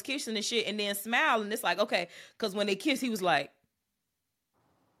other. Y'all was kissing and shit and then smiled. And it's like, okay, because when they kissed, he was like,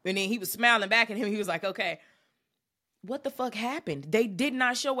 and then he was smiling back at him. He was like, okay, what the fuck happened? They did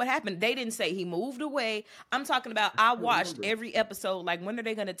not show what happened. They didn't say he moved away. I'm talking about, I watched every episode. Like, when are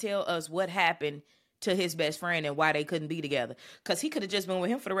they going to tell us what happened to his best friend and why they couldn't be together? Because he could have just been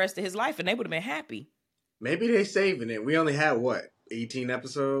with him for the rest of his life and they would have been happy. Maybe they saving it. We only had what, 18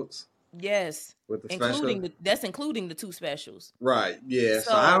 episodes? Yes. With the including special? that's including the 2 specials. Right, yeah.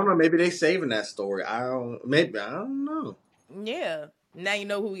 So I don't know. Maybe they saving that story. I don't know. Yeah. Now you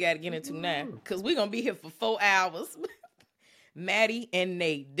know who we got to get into now. Because we're going to be here for 4 hours. Maddie and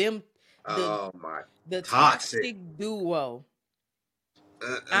Nate. The toxic duo.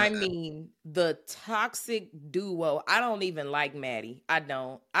 I mean, the toxic duo. I don't even like Maddie. I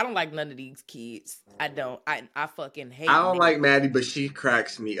don't like none of these kids. I don't. I fucking hate I don't Nate. like Maddie, but she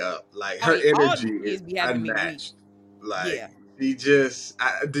cracks me up. Like, her energy is be having unmatched. Me like, yeah.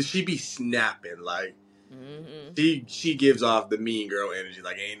 She be snapping. Like, mm-hmm. she gives off the mean girl energy.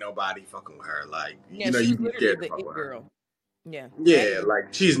 Like, ain't nobody fucking with her. Like, yeah, you she's be literally scared to the fuck it with her. girl. Yeah. Yeah,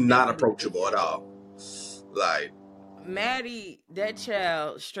 like, she's not approachable at all. Like, Maddie, that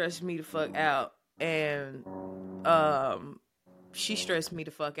child stressed me the fuck out. And she stressed me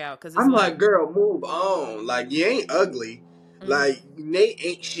the fuck out because I'm like, girl, move on. Like, you ain't ugly. Like, Nate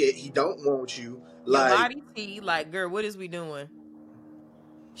ain't shit. He don't want you. Your Like, body T, like, girl, what is we doing?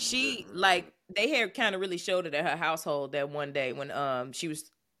 She, like, they had kind of really showed it at her household that one day when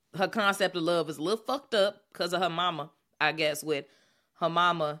her concept of love was a little fucked up because of her mama, I guess, with her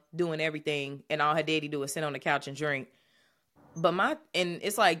mama doing everything and all her daddy do is sit on the couch and drink. But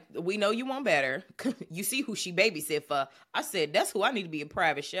it's like, we know you want better. You see who she babysit for. I said, that's who I need to be a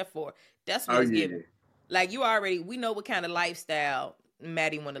private chef for. That's what it's giving. Like, we know what kind of lifestyle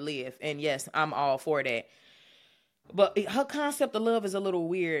Maddie want to live. And yes, I'm all for that. But her concept of love is a little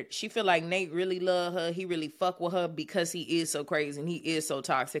weird. She feel like Nate really love her. He really fuck with her because he is so crazy and he is so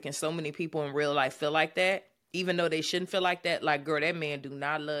toxic. And so many people in real life feel like that, even though they shouldn't feel like that. Like, girl, that man do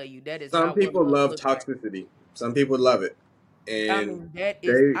not love you. That is some not what people love love looks like. toxicity. Some people love it. I and mean, that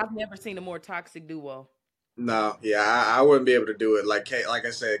is, they I've never seen a more toxic duo. no, yeah, I wouldn't be able to do it. Like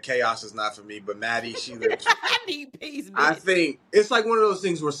I said, chaos is not for me. But Maddie, she lives. I need peace, I bitch. think it's like one of those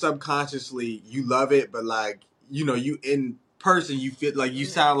things where subconsciously you love it, but like you in person you feel like you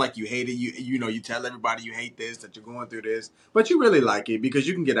sound like you hate it. You tell everybody you hate this, that you're going through this, but you really like it because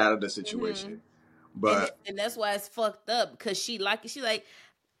you can get out of the Mm-hmm. situation. And But and that's why it's fucked up because she like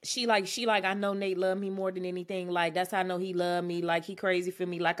I know Nate love me more than anything. Like that's how I know he love me. Like he crazy for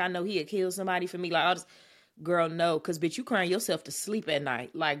me. Like I know he'd kill somebody for me. Like I just girl no, because bitch you crying yourself to sleep at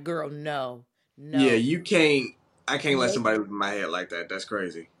night. Like girl no, yeah, no. you can't. I can't let Nate somebody live in my head like that. That's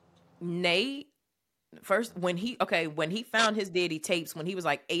crazy. Nate first when he found his daddy tapes when he was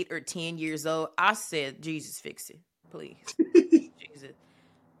like 8 or 10 years old, I said Jesus fix it, please, Jesus,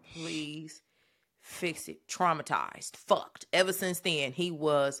 please fix it. Traumatized, fucked. Ever since then he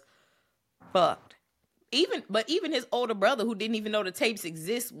was fucked. Even his older brother who didn't even know the tapes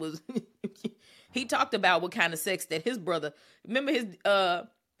exist was he talked about what kind of sex that his brother remember his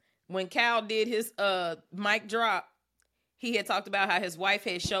when Cal did his mic drop, he had talked about how his wife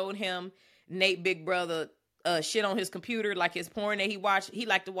had showed him Nate big brother shit on his computer, like his porn that he watched. He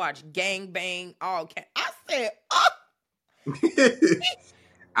liked to watch gang bang I said, oh,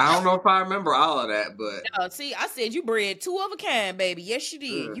 I don't know if I remember all of that, but see, I said you bred two of a kind, baby. Yes, you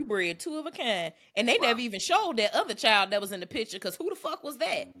did. mm, You bred two of a kind, and they wow. never even showed that other child that was in the picture. Cause who the fuck was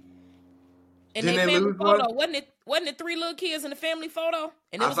that? In Didn't their they family lose one? photo, wasn't it three little kids in the family photo?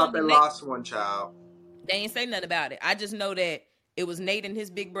 And it I was thought only they Nate. lost one child. They ain't say nothing about it. I just know that it was Nate and his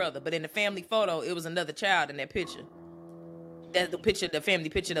big brother, but in the family photo, it was another child in that picture. That's the picture, the family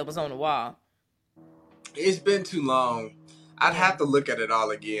picture that was on the wall. It's been too long. I'd Yeah. have to look at it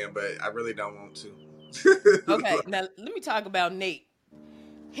all again, but I really don't want to. Okay, now let me talk about Nate.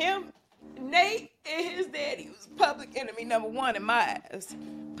 Him, Nate, and his daddy was public enemy number one in my eyes.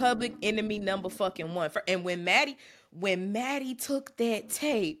 Public enemy number fucking one. And when Maddie took that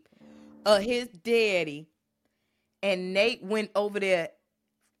tape of his daddy, and Nate went over there,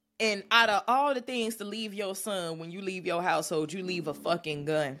 and out of all the things to leave your son when you leave your household, you leave a fucking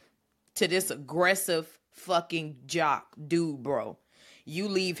gun to this aggressive fucking jock dude, bro. You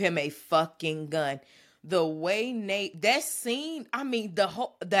leave him a fucking gun. The way Nate, that scene, I mean,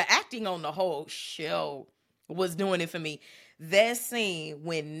 the acting on the whole show was doing it for me. That scene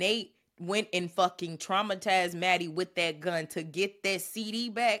when Nate went and fucking traumatized Maddie with that gun to get that CD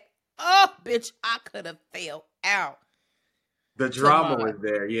back. Oh, bitch, I could have fell out The drama tomorrow. was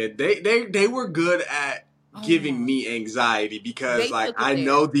there. Yeah, they were good at Oh giving my. me anxiety because They like took it I there.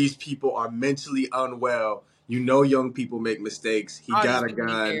 know these people are mentally unwell. You know, young people make mistakes. He All these got a people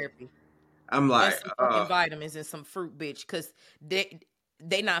need gun. therapy I'm and like, some fucking vitamins and some fruit, bitch, because they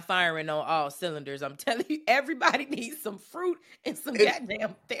not firing on all cylinders. I'm telling you, everybody needs some fruit and some and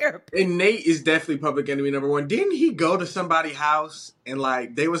goddamn therapy. and Nate is definitely public enemy number one. Didn't he go to somebody's house and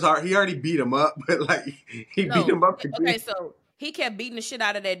like he already beat him up, but like he beat No, him up okay, again? so he kept beating the shit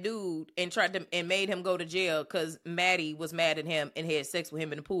out of that dude and tried to and made him go to jail because Maddie was mad at him and had sex with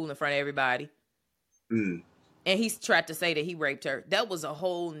him in the pool in front of everybody. Mm. And he tried to say that he raped her. That was a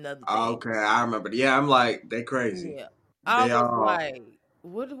whole nother thing. Okay, I remember. Yeah, I'm like, they crazy. Yeah. I They was all. like,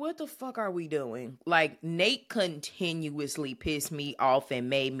 what the fuck are we doing? Like Nate continuously pissed me off and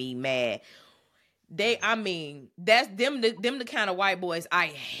made me mad. I mean, that's them the kind of white boys I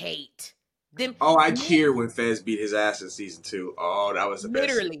hate. Them Oh, I me, cheered when Fez beat his ass in season 2. Oh, that was the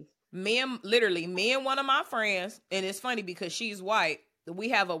best scene. me and one of my friends, and it's funny because she's white. We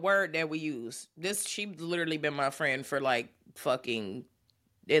have a word that we use. She's literally been my friend for like fucking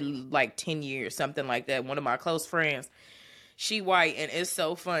like 10 years, something like that. One of my close friends. She white, and it's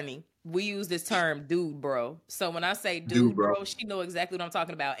so funny. We use this term, dude, bro. So when I say Dude, dude, bro. bro, she know exactly what I'm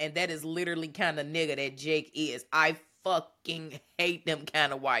talking about, and that is literally kind of nigga that Jake is. I fucking hate them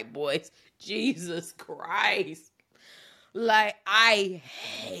kind of white boys. Jesus Christ, like I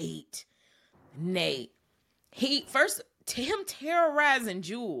hate Nate. Him terrorizing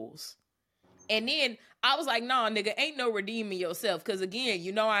Jules, and then I was like, nah, nigga, ain't no redeeming yourself, because again,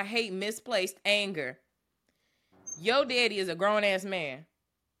 you know I hate misplaced anger. Your daddy is a grown ass man.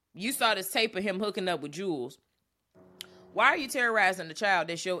 You saw this tape of him hooking up with Jules. Why are you terrorizing the child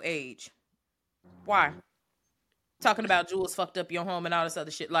that's your age? Why? Talking about Jules fucked up your home and all this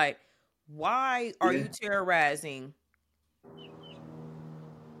other shit. Like, why are Yeah. you terrorizing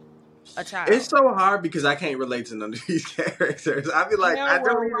a It's child? so hard because I can't relate to none of these characters. I feel like I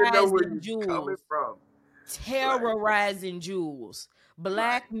don't even know where Terrorizing you're coming Jules. from. Like, Terrorizing Jules. right.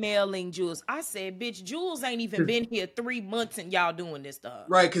 Blackmailing Jules. I said, bitch, Jules ain't even been here 3 months and y'all doing this to her.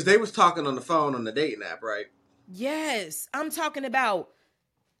 Right, because they was talking on the phone on the dating app, right? Yes, I'm talking about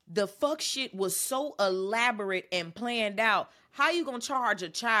the fuck shit was so elaborate and planned out. How you gonna charge a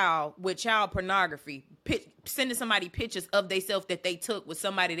child with child pornography, sending somebody pictures of themselves that they took with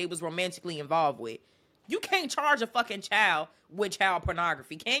somebody they was romantically involved with? You can't charge a fucking child with child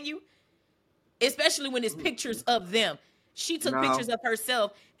pornography, can you? Especially when it's pictures of them. She took No, pictures of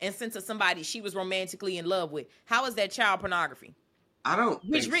herself and sent to somebody she was romantically in love with. How is that child pornography? I don't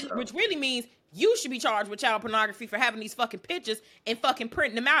Which think really, so. which really means you should be charged with child pornography for having these fucking pictures and fucking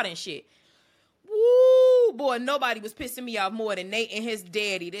printing them out and shit. Woo, boy, nobody was pissing me off more than Nate and his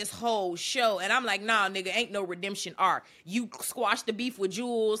daddy this whole show. And I'm like, nah, nigga, ain't no redemption arc. You squashed the beef with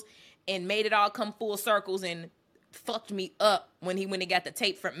Jules and made it all come full circles and fucked me up when he got the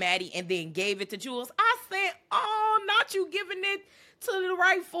tape from Maddie and then gave it to Jules. I said, oh, not you giving it to the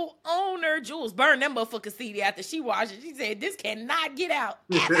rightful owner. Jules burned that motherfucker CD after she watched it. She said, this cannot get out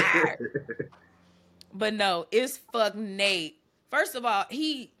ever. But no, it's fuck Nate. First of all,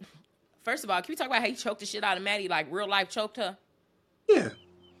 can we talk about how he choked the shit out of Maddie, like real life choked her? Yeah.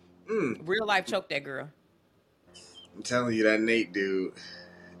 Real life choked that girl. I'm telling you, that Nate dude.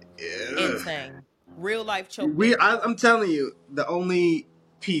 Yeah. Insane. Real life choked that girl. I'm telling you, the only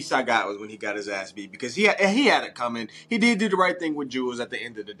piece I got was when he got his ass beat, because he had it coming. He did do the right thing with Jules at the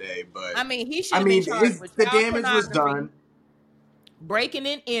end of the day, but I mean, he should have been charged with the child damage was done. Breaking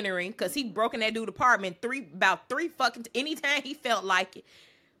and entering, because he broke in that dude's apartment about three fucking anytime he felt like it.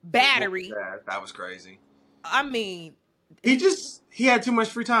 Battery. That was crazy. I mean, he had too much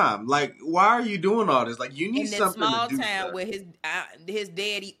free time. Like, why are you doing all this? Like, you need in that something small to do. Town where his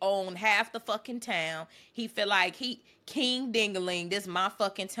daddy owned half the fucking town. He felt like he king dingaling. This my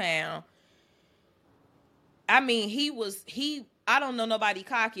fucking town. I mean, I don't know nobody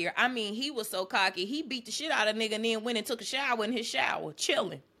cockier. I mean, he was so cocky. He beat the shit out of nigga and then went and took a shower in his shower,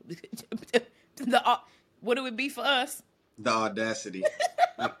 chilling. What it would be for us? The audacity.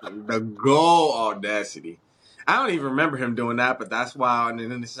 The goal audacity. I don't even remember him doing that, but that's wild,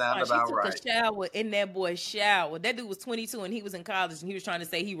 and then it sounded about right. She took a shower in that boy's shower. That dude was 22 and he was in college and he was trying to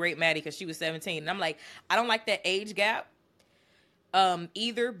say he raped Maddie because she was 17. And I'm like, I don't like that age gap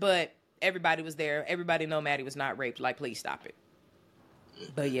either, but everybody was there. Everybody know Maddie was not raped. Like, please stop it.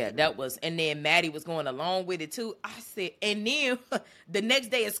 But yeah, that was, and then Maddie was going along with it too. I said, and then the next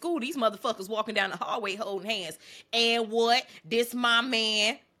day at school, these motherfuckers walking down the hallway holding hands. And what? This my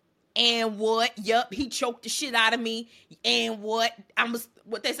man. And what? Yup, he choked the shit out of me. And what?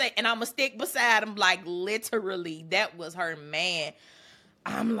 What they say? And I'm a stick beside him. Like, literally, that was her man.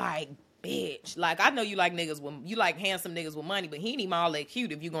 I'm like, bitch. Like, I know you like you like handsome niggas with money, but he ain't even all that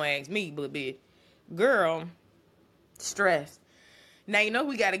cute if you gonna ask me. But bitch, girl, stress. Now, you know who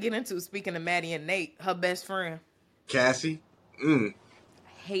we got to get into, speaking of Maddie and Nate, her best friend. Cassie? I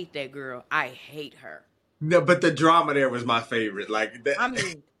hate that girl. I hate her. No, but the drama there was my favorite. Like that. I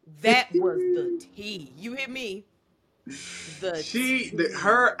mean, that was the tea. You hear me?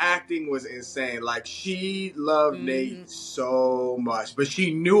 Her acting was insane. Like, she loved Nate so much, but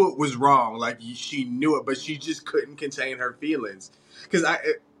she knew it was wrong. Like, she knew it, but she just couldn't contain her feelings. Because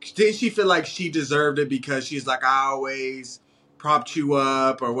didn't she feel like she deserved it because she's like, I always propped you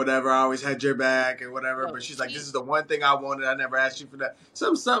up or whatever, I always had your back and whatever, but she's like, this is the one thing I wanted, I never asked you for that.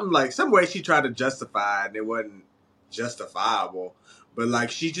 Some way she tried to justify it and it wasn't justifiable, but like,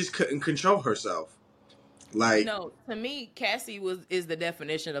 she just couldn't control herself. Like, no, to me, Cassie is the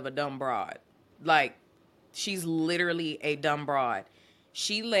definition of a dumb broad. Like, she's literally a dumb broad.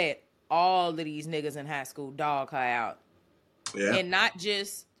 She let all of these niggas in high school dog her out. Yeah. And not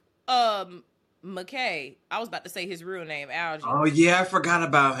just McKay. I was about to say his real name, Algie. Oh, yeah, I forgot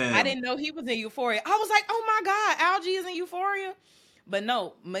about him. I didn't know he was in Euphoria. I was like, oh my God, Algie is in Euphoria? But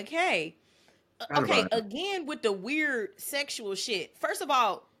no, McKay. Okay, again with the weird sexual shit. First of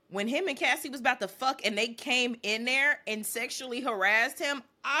all, when him and Cassie was about to fuck and they came in there and sexually harassed him,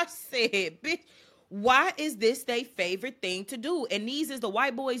 I said, bitch, why is this their favorite thing to do? And these is the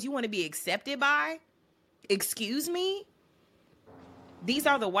white boys you want to be accepted by? Excuse me? These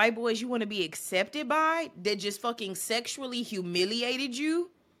are the white boys you want to be accepted by that just fucking sexually humiliated you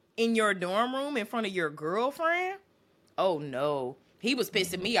in your dorm room in front of your girlfriend? Oh, no. He was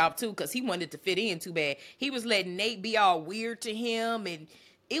pissing me off, too, because he wanted to fit in too bad. He was letting Nate be all weird to him, and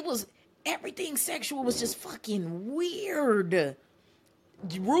it was, everything sexual was just fucking weird.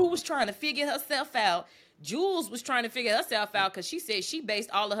 Rue was trying to figure herself out. Jules was trying to figure herself out because she said she based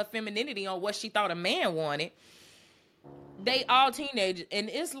all of her femininity on what she thought a man wanted. They all teenagers, and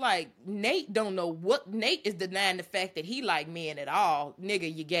it's like Nate don't know what. Nate is denying the fact that he like men at all.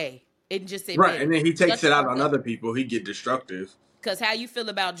 Nigga, you gay. It just said right, and then he takes it out on other people. He get destructive. Cause how you feel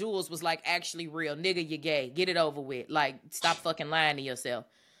about Jules was like actually real. Nigga, you gay. Get it over with. Like, stop fucking lying to yourself.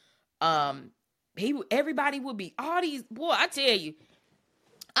 Everybody would be all these, boy, I tell you,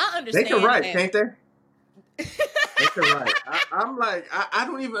 I They can understand write, that. can't they? They can write. I'm like, I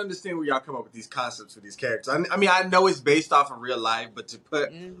don't even understand where y'all come up with these concepts for these characters. I mean, I know it's based off of real life, but to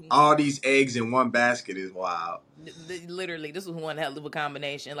put all these eggs in one basket is wild. Literally, this was one hell of a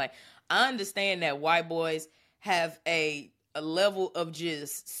combination. Like, I understand that white boys have a level of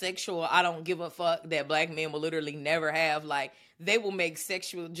just sexual I don't give a fuck that black men will literally never have. Like, they will make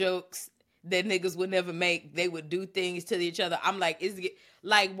sexual jokes that niggas would never make. They would do things to each other. I'm like,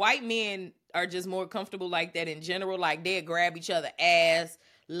 like white men are just more comfortable like that in general. Like, they'd grab each other ass,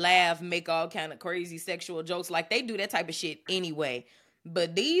 laugh, make all kind of crazy sexual jokes. Like, they do that type of shit anyway.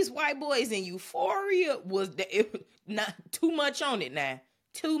 But these white boys in Euphoria was not too much on it now.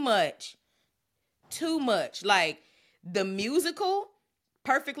 Too much. Like, the musical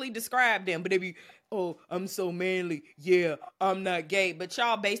perfectly described them. But they be, oh, I'm so manly. Yeah, I'm not gay. But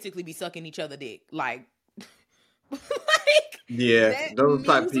y'all basically be sucking each other dick. Like, Yeah, that those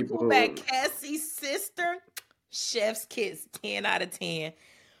type of musical by people. Cassie's sister, chef's kiss, 10 out of 10.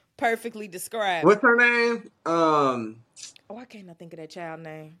 Perfectly described. What's her name? Why can't I think of that child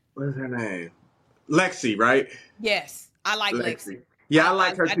name? What's her name? Lexi, right? Yes, I like Lexi. Yeah, I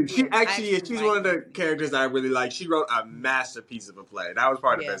like her I too. She do. I actually is. actually She's like one of the Lexi. characters I really like. She wrote a masterpiece of a play. That was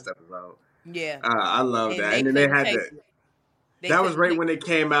probably the Yeah, best episode. yeah. I love And that. they And then they couldn't had take the. it. They That was couldn't right take when it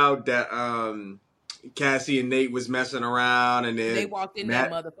came out that Cassie and Nate was messing around, and They then walked in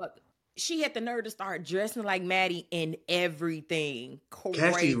that Matt motherfucker. She had the nerve to start dressing like Maddie and everything.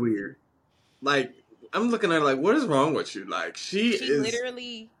 Cassie's Crazy. weird. Like I'm looking at her like, what is wrong with you? Like she She is.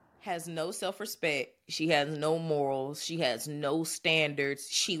 literally has no self-respect. She has no morals. She has no standards.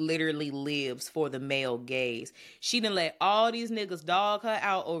 She literally lives for the male gaze. She done let all these niggas dog her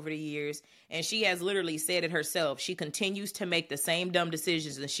out over the years, and she has literally said it herself. She continues to make the same dumb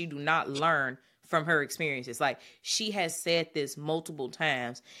decisions, and she do not learn from her experiences. Like, she has said this multiple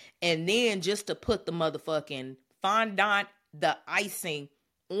times. And then just to put the motherfucking fondant, the icing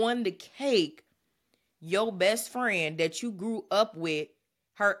on the cake, your best friend that you grew up with,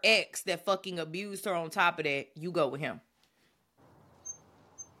 her ex that fucking abused her on top of that, you go with him.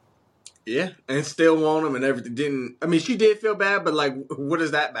 Yeah, and still want him and everything. Didn't I mean she did feel bad, but like, what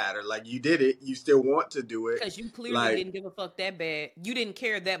does that matter? Like you did it, you still want to do it. Because you clearly Like didn't give a fuck that bad. You didn't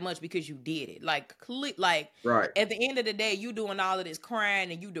care that much because you did it. Like, right. at the end of the day, you doing all of this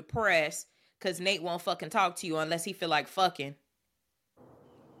crying and you depressed because Nate won't fucking talk to you unless he feel like fucking.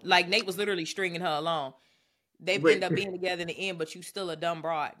 Like, Nate was literally stringing her along. They end Wait, up being together in the end, but you still a dumb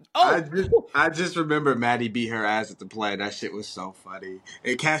broad. I Oh, just I just remember Maddie beat her ass at the play. That shit was so funny.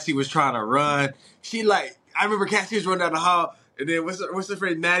 And Cassie was trying to run. She like I remember Cassie was running down the hall, and then what's her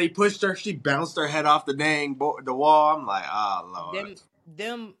friend Maddie pushed her. She bounced her head off the the wall. I'm like, oh lord.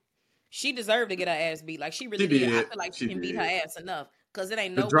 them, she deserved to get her ass beat. Like, she She really did. I did. feel like she She didn't beat her did. ass enough. Because it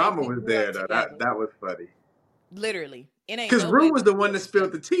ain't The no way drama we was grew up there though. together. That was funny. Literally. It ain't Because no Rue way was we the grew one up that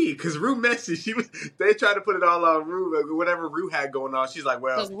spilled together. the tea. Because Rue messy. They tried to put it all on Rue. Like, whatever Rue had going on, she's like,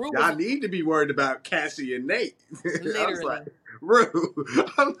 well, Because Rue was y'all need to be worried about Cassie and Nate. I was like, literally. Rue.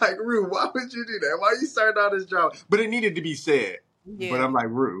 I'm like, Rue, why would you do that? Why you starting all this drama? But it needed to be said. But Yeah. I'm like,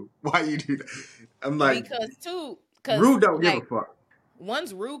 Rue, why you do that? I'm like, Because Rue don't give a like, fuck.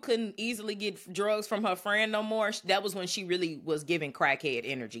 once Rue couldn't easily get drugs from her friend no more, that was when she really was giving crackhead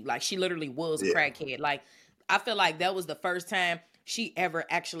energy. Like, she literally was a Yeah. crackhead. Like, I feel like that was the first time she ever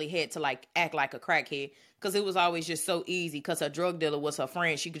actually had to like act like a crackhead, because it was always just so easy because her drug dealer was her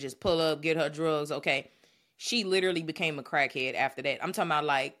friend. She could just pull up, get her drugs. Okay. She literally became a crackhead after that. I'm talking about,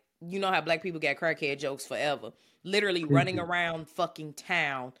 like, you know how black people got crackhead jokes forever. Literally running around fucking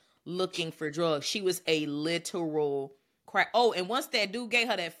town looking for drugs. She was a literal crack. Oh, and once that dude gave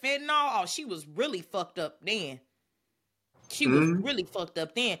her that fentanyl, oh, she was really fucked up then. She was Mm-hmm. really fucked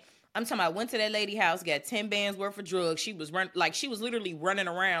up then. I'm talking about, went to that lady house, got 10 bands worth of drugs. She was she was literally running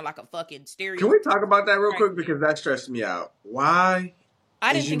around like a fucking Can we stereo talk about that real quick? crackhead. Because that stressed me out. Why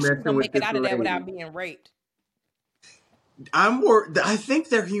I is didn't you think she was messing gonna with make it this out of that without lady? being raped. I think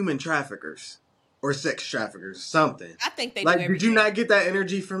they're human traffickers or sex traffickers, something. I think they do Like, did you everything. not get that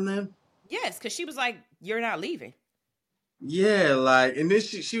energy from them? Yes, because she was like, "You're not leaving." Yeah, like, and then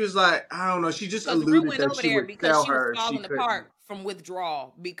she was like, I don't know. She just Because Rue alluded went that over she there would because sell she was her if she falling couldn't. apart from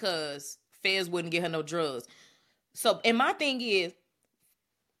withdrawal because Fez wouldn't get her no drugs. So, and my thing is,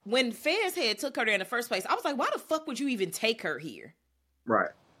 when Fez had took her there in the first place, I was like, why the fuck would you even take her here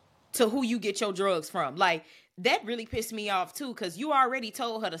Right. to who you get your drugs from? Like, that really pissed me off too, because you already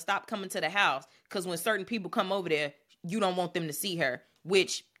told her to stop coming to the house, because when certain people come over there, you don't want them to see her,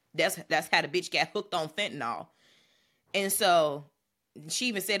 which that's how the bitch got hooked on fentanyl. And so she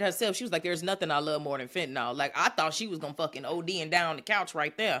even said herself, she was like, there's nothing I love more than fentanyl. Like, I thought she was gonna fucking OD and down on the couch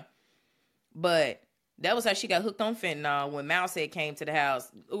right there. But that was how she got hooked on fentanyl when Mouse had came to the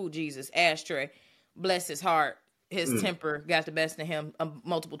house. Ooh, Jesus, Ashtray, bless his heart. His temper got the best of him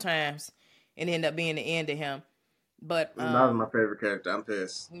multiple times and ended up being the end of him. But that was my favorite character. I'm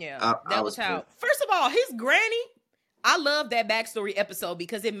pissed. Yeah, I that was was how. pissed. First of all, his granny. I love that backstory episode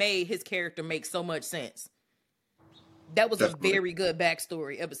because it made his character make so much sense. That was Definitely. a very good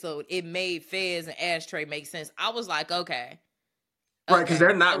backstory episode. It made Fez and Ashtray make sense. I was like, okay. Right, because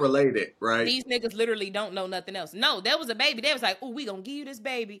they're not So related, right? these niggas literally don't know nothing else. No, that was a baby. They was like, oh, we gonna give you this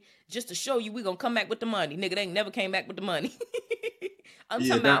baby just to show you we gonna come back with the money. Nigga, they ain't never came back with the money. I'm talking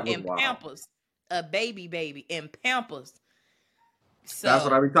that about was in wild. Pampers. A baby in Pampers. So That's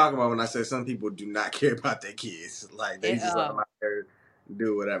what I be talking about when I say some people do not care about their kids. Like, they just let them out there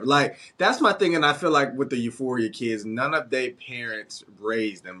do whatever. Like, that's my thing, and I feel like with the Euphoria kids, none of their parents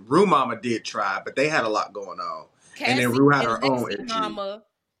raised them. Rue Mama did try, but they had a lot going on. Cassie and then Rue had and her own Lexi issue. mama,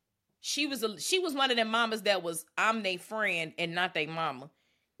 she was one of them mamas that was, I'm they friend and not they mama.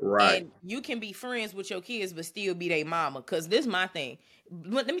 Right. And you can be friends with your kids but still be their mama. Cause this is my thing.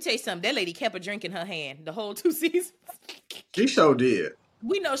 Let me tell you something. That lady kept a drink in her hand the whole 2 seasons. She sure did.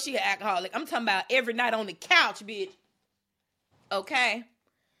 We know she an alcoholic. I'm talking about every night on the couch, bitch. Okay.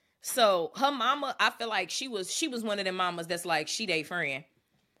 So her mama, I feel like she was one of them mamas that's like she they friend.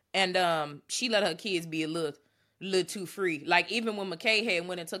 And she let her kids be a little too free. Like, even when McKay had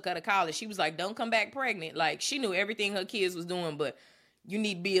went and took her to college, she was like, don't come back pregnant. Like, she knew everything her kids was doing, but you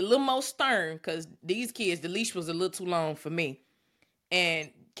need to be a little more stern because these kids, the leash was a little too long for me. And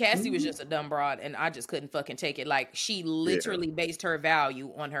Cassie was just a dumb broad, and I just couldn't fucking take it. Like, she literally based her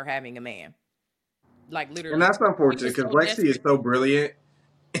value on her having a man. Like, literally. And that's unfortunate She because was so Lexi is so brilliant.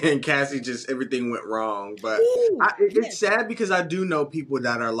 And Cassie just, everything went wrong. But Ooh, it's sad because I do know people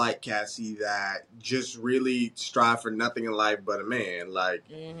that are like Cassie that just really strive for nothing in life but a man. Like,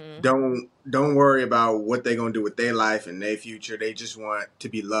 don't worry about what they're going to do with their life and their future. They just want to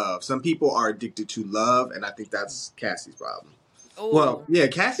be loved. Some people are addicted to love, and I think that's Cassie's problem. Ooh. Well, yeah,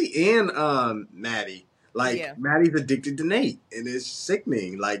 Cassie and Maddie. Like, Yeah. Maddie's addicted to Nate, and it's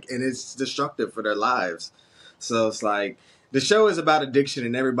sickening. Like, and it's destructive for their lives. So it's like, the show is about addiction,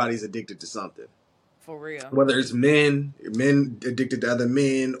 and everybody's addicted to something. For real. Whether it's men addicted to other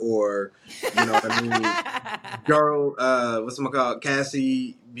men, or, you know what I mean, girl, what's it called,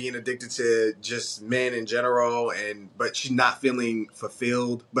 Cassie being addicted to just men in general, but she's not feeling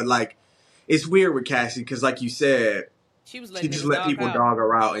fulfilled. But, like, it's weird with Cassie because, like you said, she just let people dog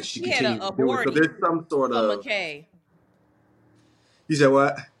her out, and she continues to do it. So there's some sort of. McKay. You said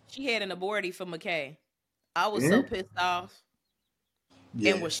what? She had an abortee for McKay. I was so pissed off.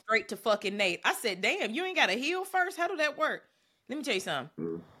 Yeah. And was straight to fucking Nate. I said, damn, you ain't got to heal first? How do that work? Let me tell you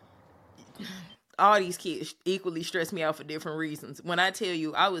something. All these kids equally stress me out for different reasons. When I tell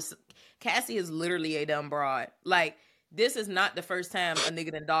you, Cassie is literally a dumb broad. Like, this is not the first time a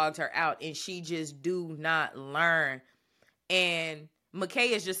nigga done dogged her out, and she just do not learn. And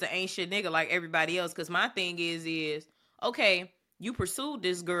McKay is just an ain't shit nigga like everybody else. Because my thing is, okay, you pursued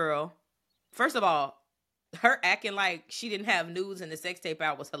this girl. First of all, her acting like she didn't have nudes in the sex tape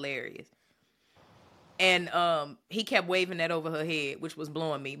out was hilarious. And he kept waving that over her head, which was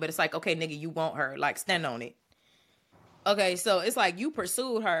blowing me. But it's like, okay, nigga, you want her. Like, stand on it. Okay, so it's like, you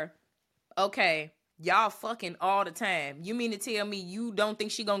pursued her. Okay, y'all fucking all the time. You mean to tell me you don't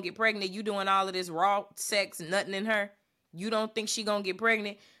think she gonna get pregnant? You doing all of this raw sex, nothing in her? You don't think she gonna get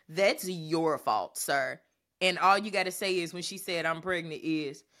pregnant? That's your fault, sir. And all you gotta say is, when she said I'm pregnant,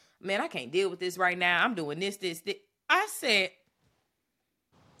 is, man, I can't deal with this right now. I'm doing this. I said,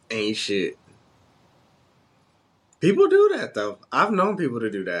 ain't shit. People do that, though. I've known people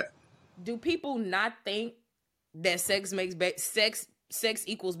to do that. Do people not think that sex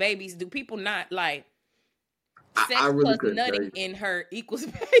equals babies? Do people not, like, sex really plus nutting in her equals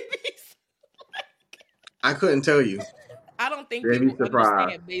babies? I couldn't tell you. I don't think people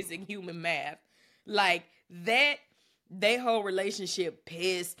understand basic human math. Like, that, their whole relationship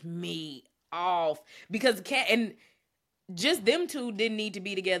pissed me off. Because and just them two didn't need to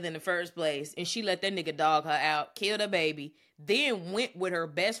be together in the first place. And she let that nigga dog her out, killed her baby, then went with her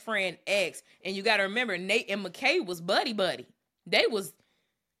best friend ex. And you got to remember, Nate and McKay was buddy. They was.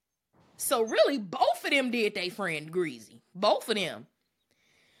 So really, both of them did they friend greasy. Both of them.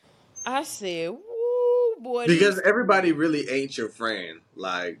 I said, woo, boy. Because everybody really ain't your friend.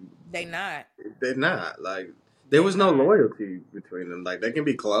 Like, they not. They're not. Like, there was no loyalty between them. Like, they can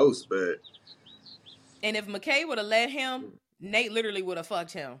be close, but And if McKay would have let him, Nate literally would have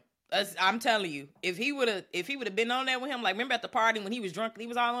fucked him. I'm telling you, if he would have been on there with him, like remember at the party when he was drunk, he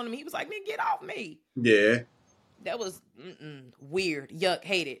was all on him. He was like, "Nigga, get off me." Yeah. That was weird. Yuck.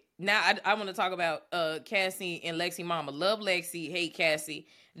 Hate it. Now I want to talk about Cassie and Lexi mama. Love Lexi. Hate Cassie.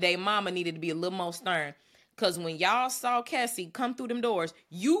 They mama needed to be a little more stern. Because when y'all saw Cassie come through them doors,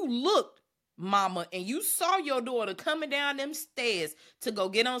 you looked, mama, and you saw your daughter coming down them stairs to go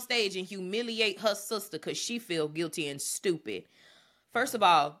get on stage and humiliate her sister because she feel guilty and stupid. First of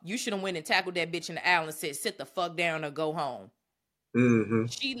all, you should have went and tackled that bitch in the aisle and said, sit the fuck down or go home. Mm-hmm.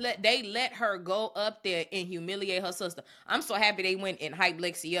 They let her go up there and humiliate her sister. I'm so happy they went and hyped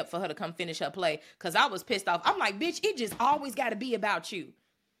Lexi up for her to come finish her play because I was pissed off. I'm like, bitch, it just always got to be about you.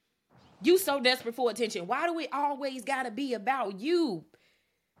 You so desperate for attention. Why do it always got to be about you?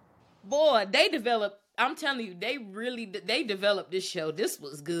 Boy, they developed. I'm telling you, they developed this show. This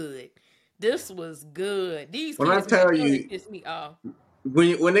was good. This was good. These When I kids tell really you, pissed me off.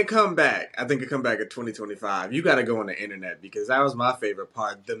 when they come back, I think they come back in 2025. You got to go on the internet because that was my favorite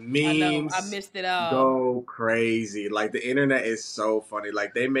part. The I know. I memes missed it all. go crazy. Like the internet is so funny.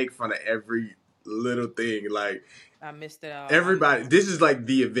 Like they make fun of every little thing. Like I missed it all. everybody. This is like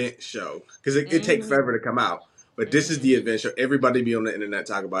the event show because it takes forever to come out. But this is the event show. Everybody be on the internet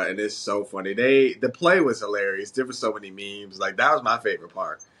talk about it, and it's so funny. The play was hilarious. There were so many memes. Like that was my favorite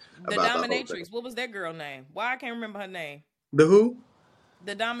part. The Dominatrix. What was that girl name? Why I can't remember her name? The who?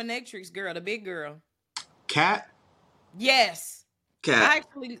 The Dominatrix girl, the big girl. Cat? Yes. Cat.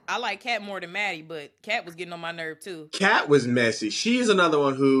 I like Cat more than Maddie, but Cat was getting on my nerve too. Cat was messy. She's another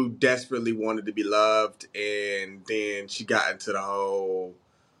one who desperately wanted to be loved, and then she got into the whole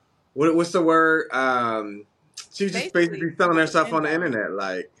what's the word? She was just basically selling herself on the internet.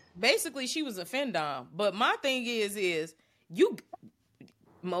 Like basically, she was a fendom. But my thing is you.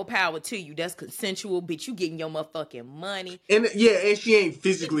 More power to you. That's consensual, bitch. You getting your motherfucking money. And and she ain't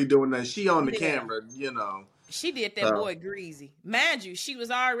physically doing that. She on the camera, you know. She did that boy greasy. Mind you, she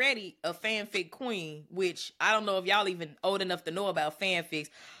was already a fanfic queen, which I don't know if y'all even old enough to know about fanfics.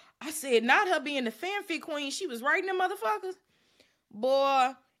 I said, not her being the fanfic queen. She was writing them motherfuckers.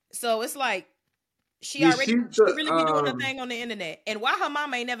 Boy. So it's like, she really be doing her thing on the internet. And why her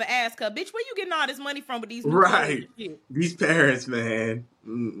mama ain't never asked her, bitch, where you getting all this money from with these new right? These parents, man.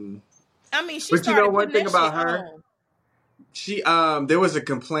 Mm-mm. I mean, she. But you know one thing about her, she there was a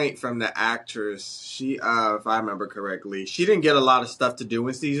complaint from the actress. She if I remember correctly, she didn't get a lot of stuff to do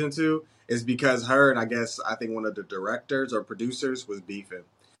in season 2. Is because her and I think one of the directors or producers was beefing.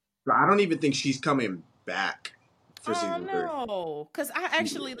 So I don't even think she's coming back. Oh no, because I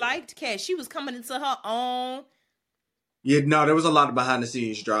actually liked Kat. She was coming into her own. Yeah, no, there was a lot of behind the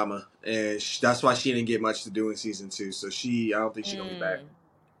scenes drama, and that's why she didn't get much to do in season 2. So I don't think she's gonna be back.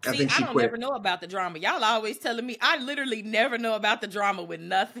 I think she quit. Never know about the drama. Y'all always telling me. I literally never know about the drama with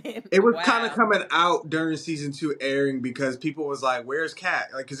nothing. It was kind of coming out during season 2 airing because people was like, "Where's Kat?"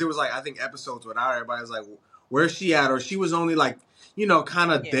 Like, because it was like I think episodes without her. Everybody was like, "Where's she at?" Or she was only like,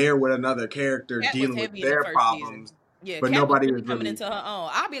 kind of there with another character Kat dealing with their problems. Season. Yeah, but Kat nobody was coming into her own.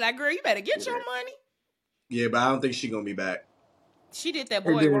 I'll be like, "Girl, you better get your money." Yeah, but I don't think she's gonna be back. She did that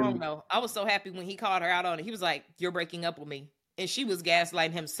boy wrong though. I was so happy when he called her out on it. He was like, "You're breaking up with me." And she was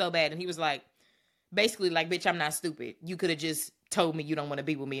gaslighting him so bad. And he was like, basically like, bitch, I'm not stupid. You could have just told me you don't want to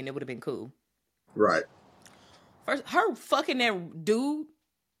be with me and it would have been cool. Right. First, her fucking that dude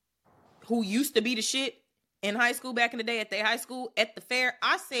who used to be the shit in high school back in the day at their high school at the fair.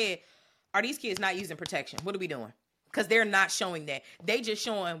 I said, are these kids not using protection? What are we doing? Because they're not showing that. They just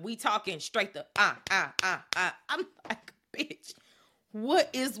showing we talking straight to I'm like, bitch. What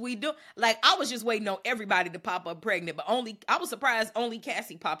is we doing? Like, I was just waiting on everybody to pop up pregnant, but I was surprised only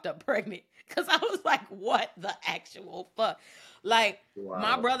Cassie popped up pregnant. Because I was like, what the actual fuck? Like,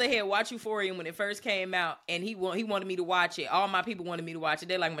 my brother had watched Euphoria when it first came out, and he wanted me to watch it. All my people wanted me to watch it.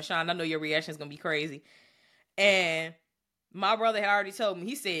 They're like, Mashawn, I know your reaction is going to be crazy. And my brother had already told me,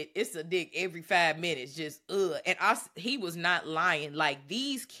 he said, it's a dick every 5 minutes, just, ugh. And he was not lying. Like,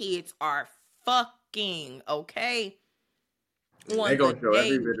 these kids are fucking, okay? They gonna show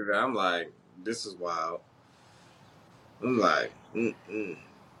every bit of it. I'm like, this is wild. I'm like, I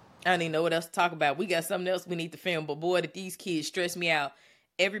don't even know what else to talk about. We got something else we need to film, but boy, did these kids stress me out.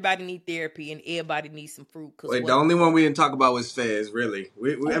 Everybody need therapy, and everybody needs some fruit. Wait, the only one we didn't talk about was Fez. Really,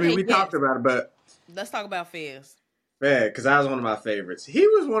 we talked about it, but let's talk about Fez. Yeah, because that was one of my favorites. He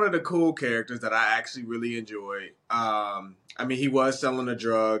was one of the cool characters that I actually really enjoyed. I mean, he was selling the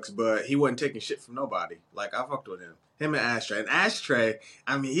drugs, but he wasn't taking shit from nobody. Like, I fucked with him. Him and Ashtray. And Ashtray,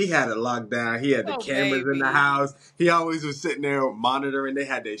 I mean, he had it locked down. He had the Oh, cameras in the baby. house. He always was sitting there monitoring. They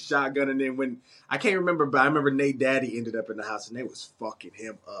had their shotgun. And then when, I can't remember, but I remember Nate Daddy ended up in the house and they was fucking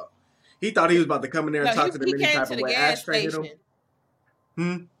him up. He thought he was about to come in there and No, talk to them he any came type to of the way. gas Ashtray hit him. station.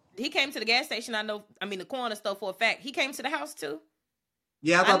 Hmm? He came to the gas station. I mean, the corner store for a fact. He came to the house too.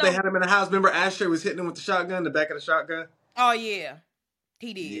 Yeah, I I thought they know. had him in the house. Remember Ashtray was hitting him with the shotgun, the back of the shotgun? Oh yeah,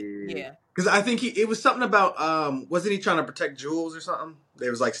 he did. Yeah. Yeah. Because I think it was something about, wasn't he trying to protect Jules or something? They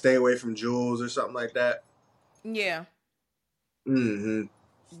was like, stay away from Jules or something like that. Yeah. Mm-hmm.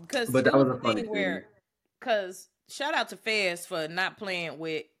 Because But it that was was the a funny thing scene. where, because shout out to Fez for not playing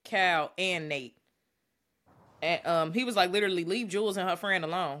with Cal and Nate. And he was like, literally, leave Jules and her friend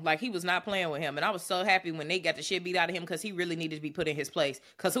alone. Like, he was not playing with him. And I was so happy when Nate got the shit beat out of him because he really needed to be put in his place.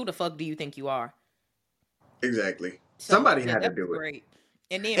 Because who the fuck do you think you are? Exactly. So, Somebody yeah, had to that was do it. great.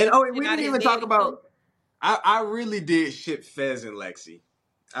 And then And remember we shit out didn't of his even talk daddy, too? about, I really did ship Fez and Lexi.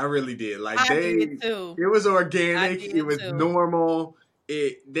 I really did. Like, I did, too. it was I organic. It did, was too. normal.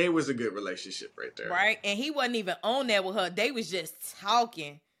 They was a good relationship right there. Right? And he wasn't even on there with her. They was just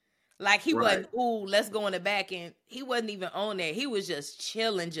talking. Like, he Right. wasn't, ooh, let's go in the back. And he wasn't even on there. He was just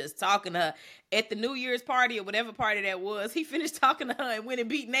chilling, just talking to her. At the New Year's party or whatever party that was, he finished talking to her and went and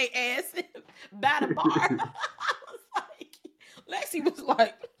beat Nate ass by the bar. I was like, Lexi was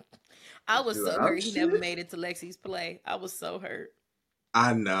like, I was She's so like, oh, hurt he never shit. made it to Lexi's play. I was so hurt.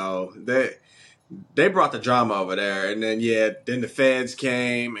 I know. They brought the drama over there, and then then the feds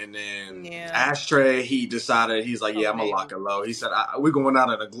came, and then Yeah. Ashtray, he decided, he's like, Oh, yeah, I'm gonna lock baby. it low. He said, we're going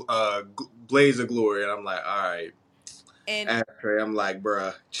out in a blaze of glory, and I'm like, all right, And Ashtray. I'm like,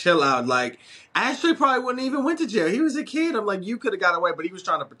 bruh, chill out. Like, Ashtray probably wouldn't even went to jail. He was a kid. I'm like, you could have got away, but he was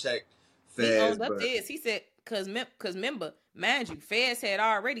trying to protect he Fez. owned up to But this. He said, cause remember, mind you, Fez had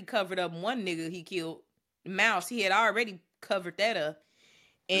already covered up one nigga he killed, Mouse. He had already covered that up.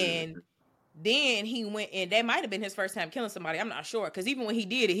 And mm, then he went, and that might have been his first time killing somebody. I'm not sure. Because even when he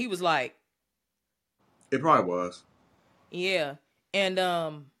did it, he was like, it probably was. yeah. And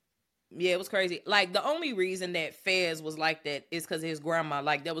yeah, it was crazy. Like, the only reason that Fez was like that is because his grandma,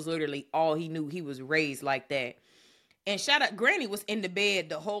 like, that was literally all he knew. He was raised like that. And shout out, Granny was in the bed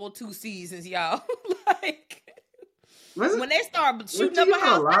the whole 2 seasons, y'all. Like, when they started Was shooting she up a even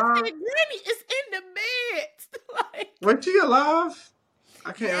house, I alive? said, Granny is in the bed. Like, Was she alive?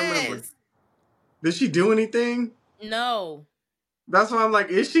 I can't remember. yes. Did she do anything? No. That's why I'm like,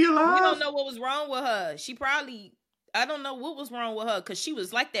 is she We don't alive? know what was wrong with her. She probably, I don't know what was wrong with her because she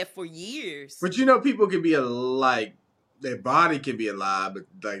was like that for years. But people can be like their body can be alive, but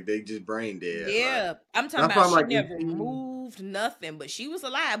like they just brain dead. Like Yeah. I'm talking that's why about I'm she like, is never she? moved, nothing, but she was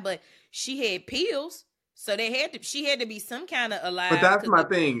alive, but she had pills. So she had to be some kind of But alive that's because my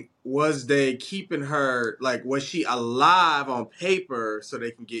thing. Was they keeping her like? Was she alive on paper so they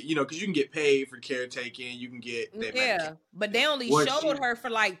can get because you can get paid for caretaking, you can get their medication. yeah, but they only Was showed she? her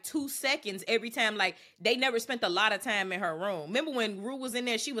for like 2 seconds every time. Like, they never spent a lot of time in her room. Remember when Rue was in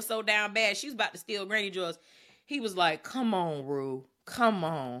there? She was so down bad. She was about to steal Granny Joy's. He was like, "Come on, Rue, come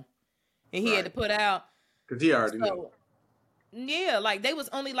on," and he had to Right? put out. Because he already knew. So yeah, like, they was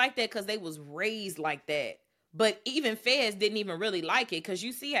only like that because they was raised like that. But even Fez didn't even really like it because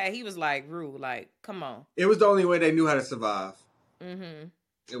you see how he was like, Rue, like, come on. It was the only way they knew how to survive. Mm-hmm.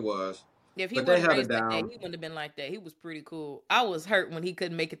 It was. If he But they wasn't held it raised like that, he down. wouldn't have been like that. He was pretty cool. I was hurt when he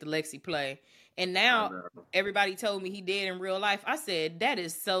couldn't make it to Lexi play. And I now know. everybody told me he dead in real life. I said, that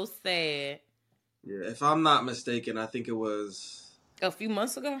is so sad. Yeah, if I'm not mistaken, I think it was. A few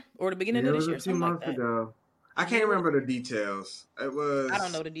months ago or the beginning Yeah, of it this was a year, few something like months that. ago. I can't Yeah. remember the details. It I don't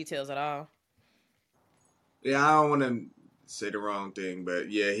was. know the details at all. Yeah, I don't want to say the wrong thing, but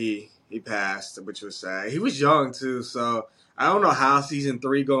yeah, he passed, which was sad. He was young too, so I don't know how season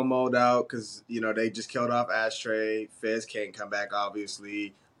 3 gonna mold out because they just killed off Ashtray. Fez can't come back,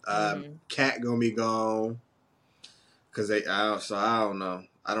 obviously. Mm-hmm. Cat gonna be gone because so I don't know.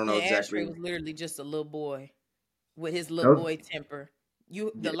 I don't know And Ashtray exactly. was literally just a little boy with his little Those, boy temper.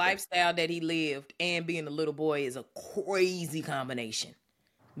 The yeah, lifestyle that he lived and being a little boy is a crazy combination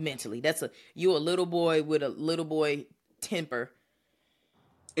mentally. You a little boy with a little boy temper.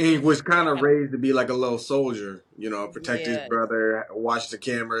 and he And was kind of raised to be like a little soldier, protect his yes. brother, watch the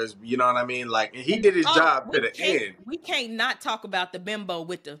cameras. You know what I mean? Like, and he did his Oh, job to the end. we can't not talk about the bimbo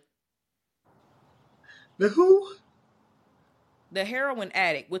with The who? the heroin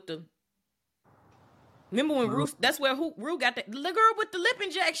addict with the. Remember when Rue? That's where Rue got the girl with the lip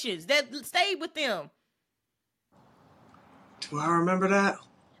injections that stayed with them. Do I remember that?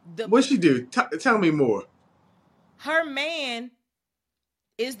 The What'd she do? Tell me more. Her man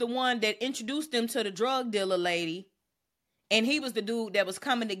is the one that introduced them to the drug dealer lady, and he was the dude that was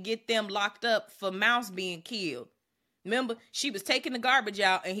coming to get them locked up for Mouse being killed. Remember, she was taking the garbage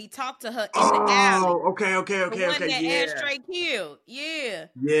out, and he talked to her in the alley. Oh, The one that yeah. Ashtray killed. Yeah.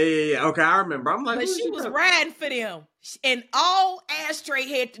 Yeah. Okay, I remember. I'm like, But who is she she was talking? riding for them. And all Ashtray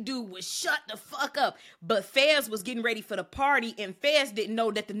had to do was shut the fuck up. But Fez was getting ready for the party, and Fez didn't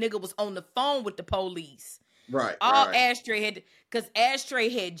know that the nigga was on the phone with the police. Right. All Ashtray had, because Ashtray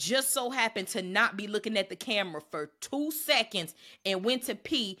had just so happened to not be looking at the camera for 2 seconds and went to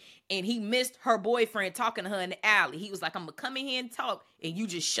pee, and he missed her boyfriend talking to her in the alley. He was like, I'm gonna come in here and talk, and you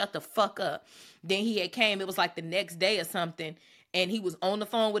just shut the fuck up. Then he had came, it was like the next day or something, and he was on the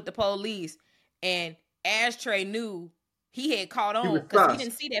phone with the police, and Ashtray knew he had caught He was on because he sus.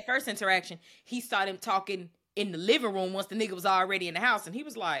 didn't see that first interaction. He saw them talking in the living room once the nigga was already in the house, and he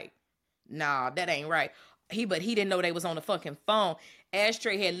was like, nah, that ain't right. But he didn't know they was on the fucking phone.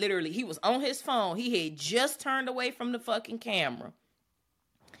 Ashtray had literally, he was on his phone. He had just turned away from the fucking camera.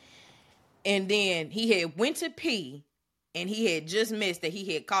 And then he had went to pee, and he had just missed that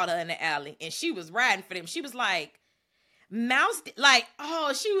he had caught her in the alley, and she was riding for them. She was like, Mouse, like,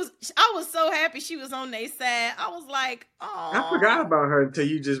 oh, I was so happy she was on their side. I was like, oh. I forgot about her until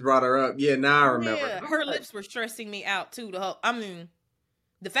you just brought her up. Yeah, now I remember. Yeah, her lips were stressing me out too.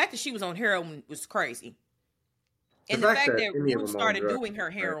 The fact that she was on heroin was crazy. And the fact that Rue started doing her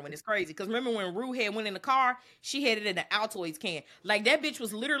heroin is crazy. Because remember when Rue had went in the car, she had it in an Altoids can. Like, that bitch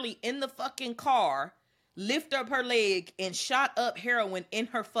was literally in the fucking car, lift up her leg, and shot up heroin in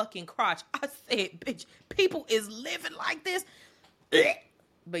her fucking crotch. I said, bitch, people is living like this.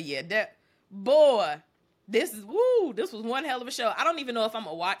 But yeah, this was one hell of a show. I don't even know if I'm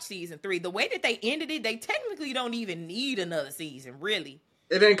going to watch season 3. The way that they ended it, they technically don't even need another season, really.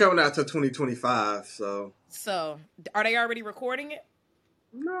 It ain't coming out till 2025, so. So, are they already recording it?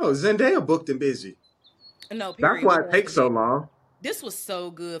 No, Zendaya booked and busy. No, That's period. why it takes so long. This was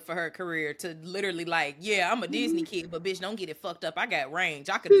so good for her career to literally like, yeah, I'm a Disney kid, but bitch, don't get it fucked up. I got range.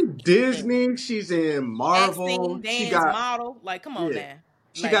 I could. She's Disney. She's in Marvel. Acting, dance, model. Like, come on now.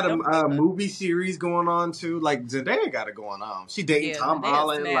 She got a movie series going on too. Like, Zendaya got it going on. She dating Tom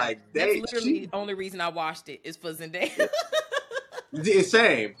Holland. Snap. Like, that's literally the only reason I watched it is for Zendaya. The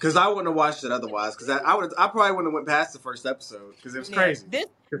same, because I wouldn't have watched it otherwise. Because I probably wouldn't have went past the first episode because it was crazy.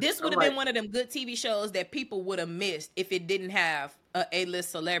 This would have been one of them good TV shows that people would have missed if it didn't have a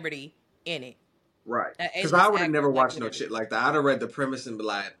A-list celebrity in it. Right. Because I would have never watched no shit like that. I'd have read the premise and be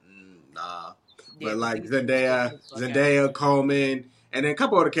like, nah. But like Zendaya, Coleman, and then a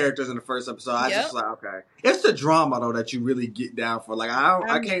couple other characters in the first episode, I just like, okay. It's the drama though that you really get down for. Like,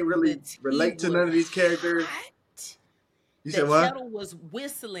 I can't really relate to none of these characters. You said what? The kettle was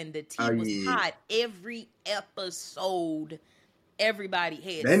whistling. The tea was hot. Every episode, everybody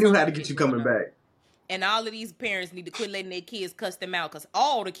had. They knew how to get you coming back. And all of these parents need to quit letting their kids cuss them out, because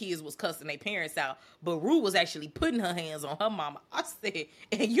all the kids was cussing their parents out. But Rue was actually putting her hands on her mama. I said,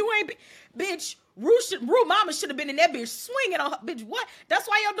 and you ain't, bitch. Rue mama should have been in that bitch swinging on her. Bitch, what? That's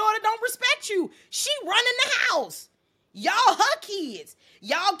why your daughter don't respect you. She running the house. Y'all her kids.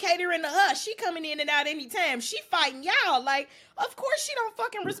 Y'all catering to her. She coming in and out anytime. She fighting y'all. Like, of course she don't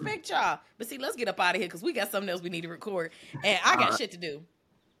fucking respect y'all. But see, let's get up out of here because we got something else we need to record. And I got shit to do.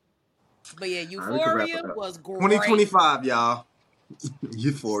 But yeah, Euphoria was great. 2025, y'all.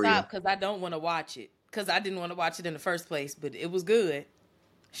 Euphoria. Stop, because I don't want to watch it. Because I didn't want to watch it in the first place. But it was good.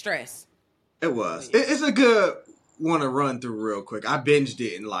 Stress. It was. It's a good one to run through real quick. I binged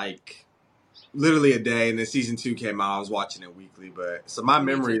it in like literally a day, and then season 2 came out. I was watching it weekly, but so my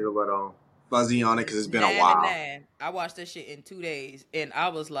memory is a little fuzzy on it because it's been a while. I watched that shit in 2 days, and I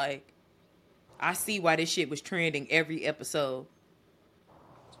was like, I see why this shit was trending every episode.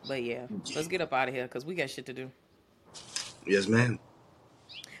 But yeah, let's get up out of here because we got shit to do. Yes, ma'am.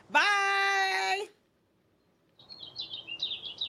 Bye.